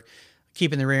for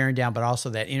keeping the rear end down, but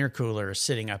also that intercooler is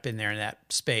sitting up in there in that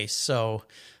space. So,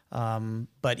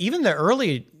 but even the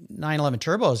early 911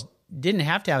 turbos didn't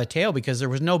have to have a tail because there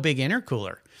was no big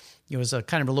intercooler. It was a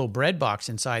kind of a little bread box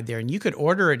inside there, and you could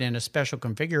order it in a special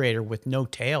configurator with no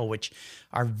tail, which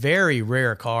are very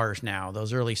rare cars now.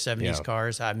 Those early 70s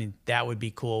cars, I mean, that would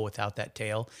be cool without that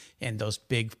tail and those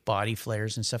big body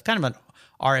flares and stuff. Kind of an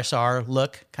RSR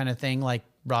look kind of thing, like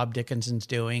Rob Dickinson's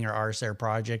doing, or RSR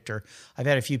Project. Or I've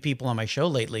had a few people on my show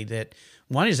lately that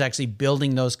one is actually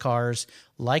building those cars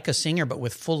like a Singer, but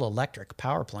with full electric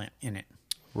power plant in it.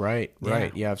 Right.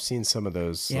 Yeah, I've seen some of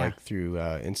those like through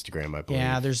Instagram, I believe.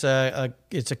 Yeah, there's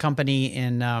it's a company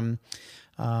in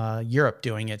Europe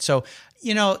doing it. So,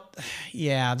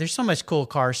 there's so much cool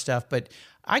car stuff, but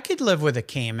I could live with a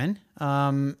Cayman.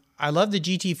 I love the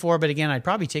GT4, but again, I'd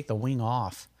probably take the wing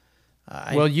off.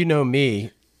 Well, you know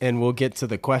me, and we'll get to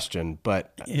the question,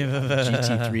 but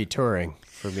GT3 Touring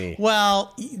for me.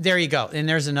 Well, there you go. And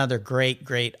there's another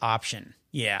great option.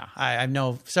 Yeah, I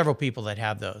know several people that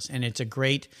have those, and it's a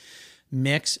great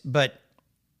mix. But,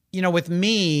 with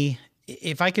me,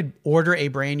 if I could order a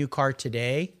brand new car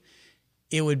today,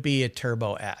 it would be a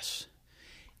Turbo S.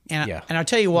 And I'll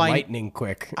tell you why. Lightning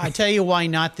quick. I'll tell you why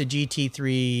not the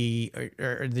GT3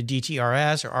 or the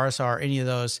GTRS or RSR, any of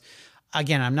those.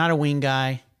 Again, I'm not a wing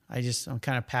guy. I'm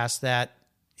kind of past that.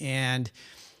 And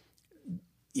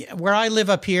where I live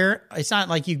up here, it's not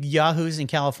like you yahoos in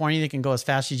California that can go as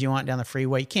fast as you want down the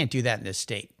freeway. You can't do that in this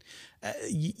state.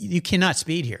 You cannot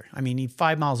speed here. I mean,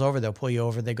 5 miles over, they'll pull you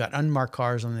over. They've got unmarked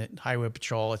cars on the highway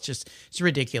patrol. It's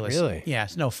ridiculous. Really? Yeah,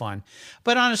 it's no fun.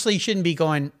 But honestly, you shouldn't be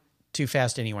going too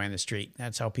fast anyway in the street.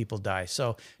 That's how people die.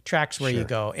 So track's where you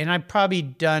go. And I'm probably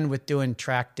done with doing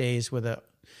track days with a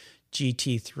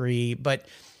GT3. But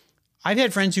I've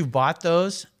had friends who bought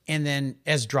those and then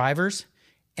as drivers,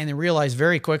 and then realized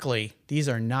very quickly, these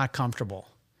are not comfortable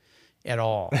at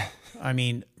all. I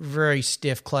mean, very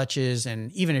stiff clutches.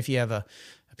 And even if you have a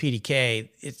PDK,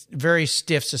 it's very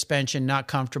stiff suspension, not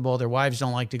comfortable. Their wives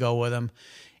don't like to go with them.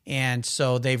 And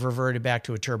so they've reverted back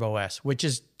to a Turbo S, which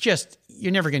is just,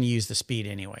 you're never going to use the speed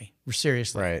anyway.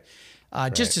 Seriously. Right.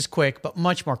 Just as quick, but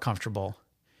much more comfortable.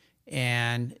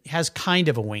 And has kind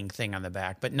of a wing thing on the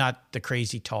back, but not the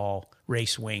crazy tall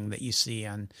race wing that you see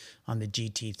on the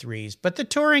GT3s. But the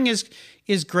Touring is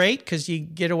great because you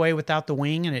get away without the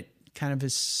wing, and it kind of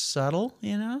is subtle,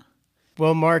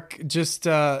 Well, Mark, just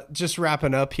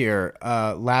wrapping up here.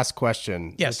 Last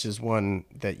question, Yes. which is one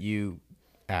that you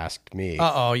asked me.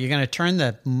 Uh-oh, you're going to turn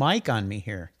the mic on me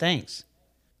here. Thanks.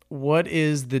 What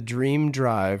is the dream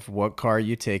drive? What car are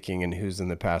you taking, and who's in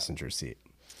the passenger seat?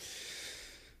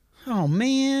 Oh,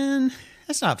 man.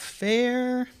 That's not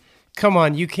fair. Come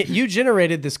on, you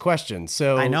generated this question,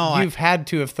 so I know, you've had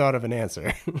to have thought of an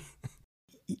answer.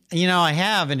 I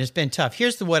have, and it's been tough.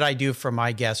 Here's what I do for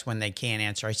my guests when they can't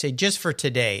answer. I say, just for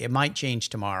today. It might change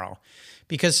tomorrow.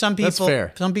 Because some That's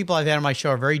fair. people I've had on my show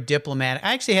are very diplomatic.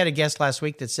 I actually had a guest last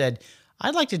week that said,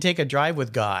 I'd like to take a drive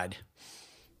with God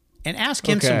and ask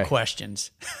him some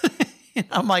questions. And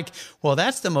I'm like, well,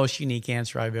 that's the most unique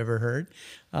answer I've ever heard.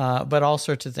 But all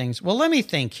sorts of things. Well, let me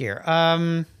think here.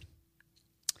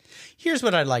 Here's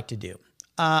what I'd like to do.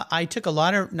 I took a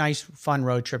lot of nice, fun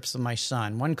road trips with my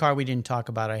son. One car we didn't talk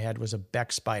about I had was a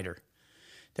Beck Spider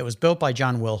that was built by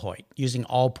John Wilhoit using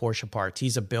all Porsche parts.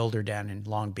 He's a builder down in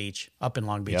Long Beach, up in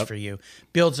Long Beach for you.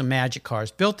 Builds some magic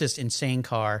cars, built this insane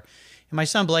car. And my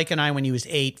son Blake and I, when he was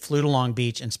 8, flew to Long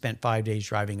Beach and spent 5 days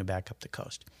driving it back up the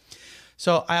coast.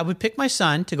 So I would pick my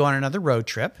son to go on another road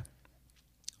trip.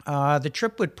 The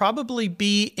trip would probably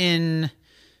be in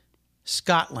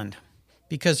Scotland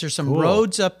because there's some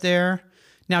roads up there.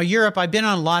 Now, Europe, I've been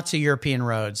on lots of European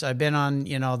roads. I've been on,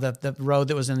 the road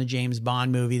that was in the James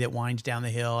Bond movie that winds down the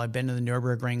hill. I've been to the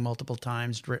Nürburgring multiple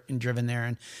times and driven there.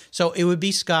 And so it would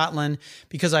be Scotland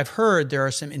because I've heard there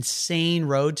are some insane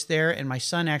roads there. And my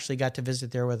son actually got to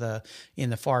visit there in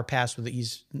the far past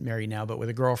he's married now, but with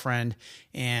a girlfriend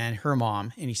and her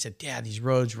mom. And he said, Dad, these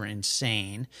roads were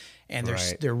insane. And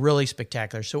they're really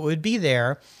spectacular. So it would be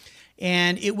there.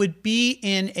 And it would be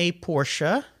in a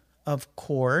Porsche, of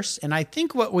course. And I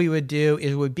think what we would do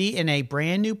is would be in a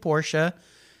brand new Porsche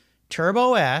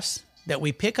Turbo S that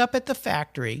we pick up at the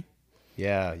factory.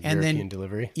 Yeah, European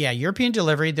delivery. Yeah, European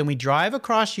delivery. Then we drive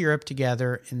across Europe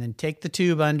together and then take the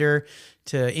tube under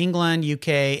to England, UK,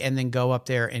 and then go up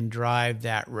there and drive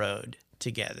that road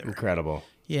together. Incredible.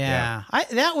 Yeah.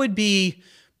 That would be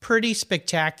pretty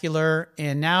spectacular.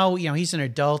 And now, he's an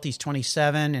adult. He's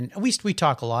 27. And we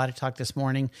talk a lot. I talked this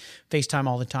morning, FaceTime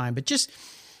all the time. But just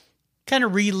kind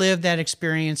of relive that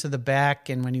experience of the Beck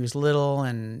and when he was little,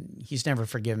 and he's never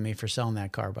forgiven me for selling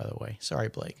that car, by the way. Sorry,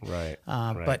 Blake. Right.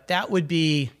 But that would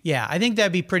be, I think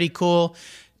that'd be pretty cool.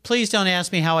 Please don't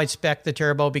ask me how I'd spec the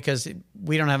turbo because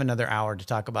we don't have another hour to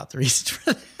talk about the reasons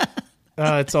for that.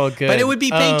 It's all good. But it would be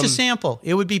paint to sample.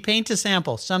 It would be paint to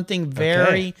sample, something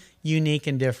very unique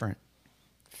and different.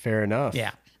 Fair enough.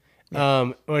 Yeah.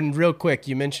 And real quick,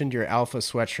 you mentioned your Alpha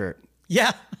sweatshirt.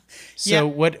 Yeah. So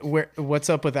what's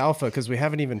up with Alpha? Because we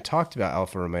haven't even talked about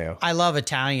Alfa Romeo. I love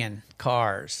Italian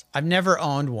cars. I've never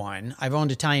owned one. I've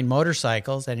owned Italian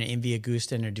motorcycles and an Invia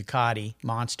Agusta and a Ducati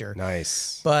Monster.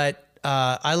 Nice. But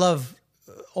I love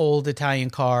old Italian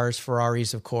cars,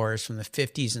 Ferraris, of course, from the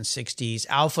 50s and 60s,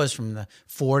 Alfas from the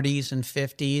 40s and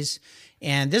 50s.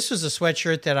 And this was a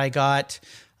sweatshirt that I got.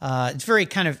 It's very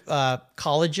kind of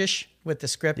college-ish with the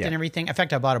script and everything. In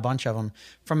fact, I bought a bunch of them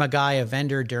from a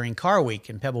vendor during Car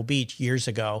Week in Pebble Beach years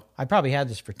ago. I probably had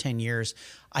this for 10 years.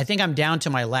 I think I'm down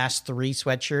to my last 3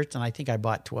 sweatshirts, and I think I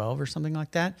bought 12 or something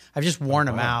like that. I've just worn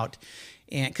them out.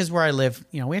 And because where I live,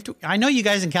 we have to. I know you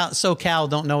guys in SoCal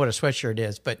don't know what a sweatshirt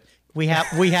is, but we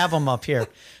have them up here.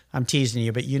 I'm teasing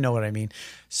you, but you know what I mean.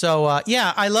 So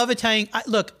I love Italian.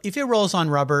 Look, if it rolls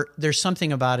on rubber, there's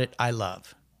something about it I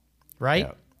love, right?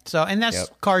 Yep. So, and that's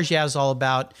Cars Yeah is all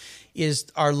about, is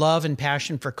our love and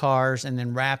passion for cars, and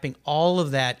then wrapping all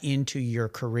of that into your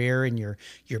career and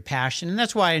your passion. And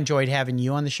that's why I enjoyed having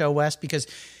you on the show, Wes, because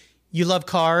you love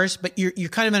cars, but you're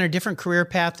kind of in a different career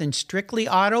path than strictly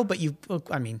auto, but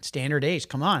standard A's,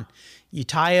 come on. You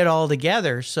tie it all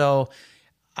together. So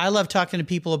I love talking to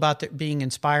people about being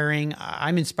inspiring.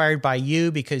 I'm inspired by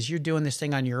you because you're doing this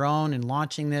thing on your own and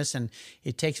launching this. And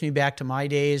it takes me back to my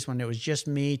days when it was just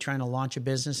me trying to launch a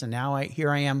business. And now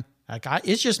here I am.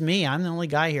 It's just me. I'm the only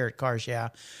guy here at Cars Yeah.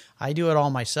 I do it all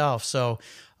myself. So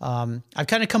I've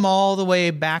kind of come all the way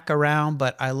back around,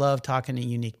 but I love talking to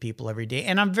unique people every day.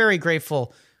 And I'm very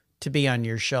grateful to be on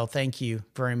your show. Thank you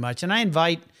very much. And I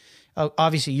invite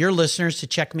obviously your listeners to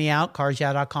check me out,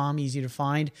 carsyeah.com, easy to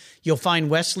find. You'll find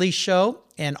Wesley's show,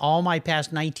 and all my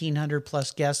past 1,900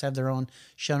 plus guests have their own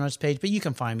show notes page, but you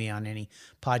can find me on any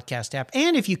podcast app.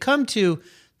 And if you come to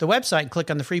the website and click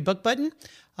on the free book button,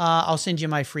 I'll send you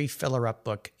my free filler up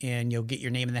book, and you'll get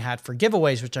your name in the hat for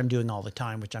giveaways, which I'm doing all the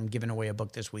time, which I'm giving away a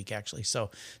book this week, actually.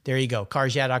 So there you go,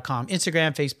 carsyeah.com,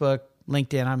 Instagram, Facebook,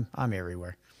 LinkedIn. I'm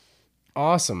everywhere.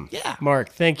 Awesome. Yeah. Mark,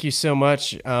 thank you so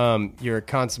much. You're a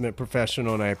consummate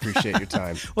professional, and I appreciate your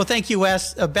time. Well, thank you,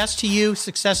 Wes. Best to you.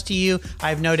 Success to you. I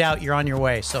have no doubt you're on your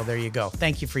way. So there you go.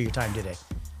 Thank you for your time today.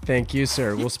 Thank you,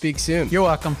 sir. We'll speak soon. You're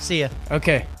welcome. See ya.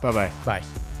 Okay. Bye-bye. Bye.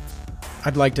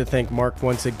 I'd like to thank Mark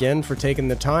once again for taking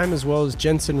the time, as well as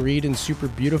Jensen Reed and Super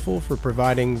Beautiful for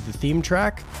providing the theme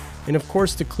track, and of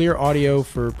course to Clear Audio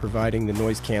for providing the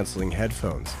noise-canceling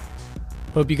headphones.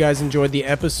 Hope you guys enjoyed the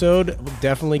episode. We'll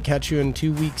definitely catch you in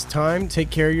 2 weeks' time.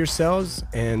 Take care of yourselves,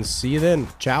 and see you then.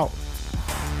 Ciao.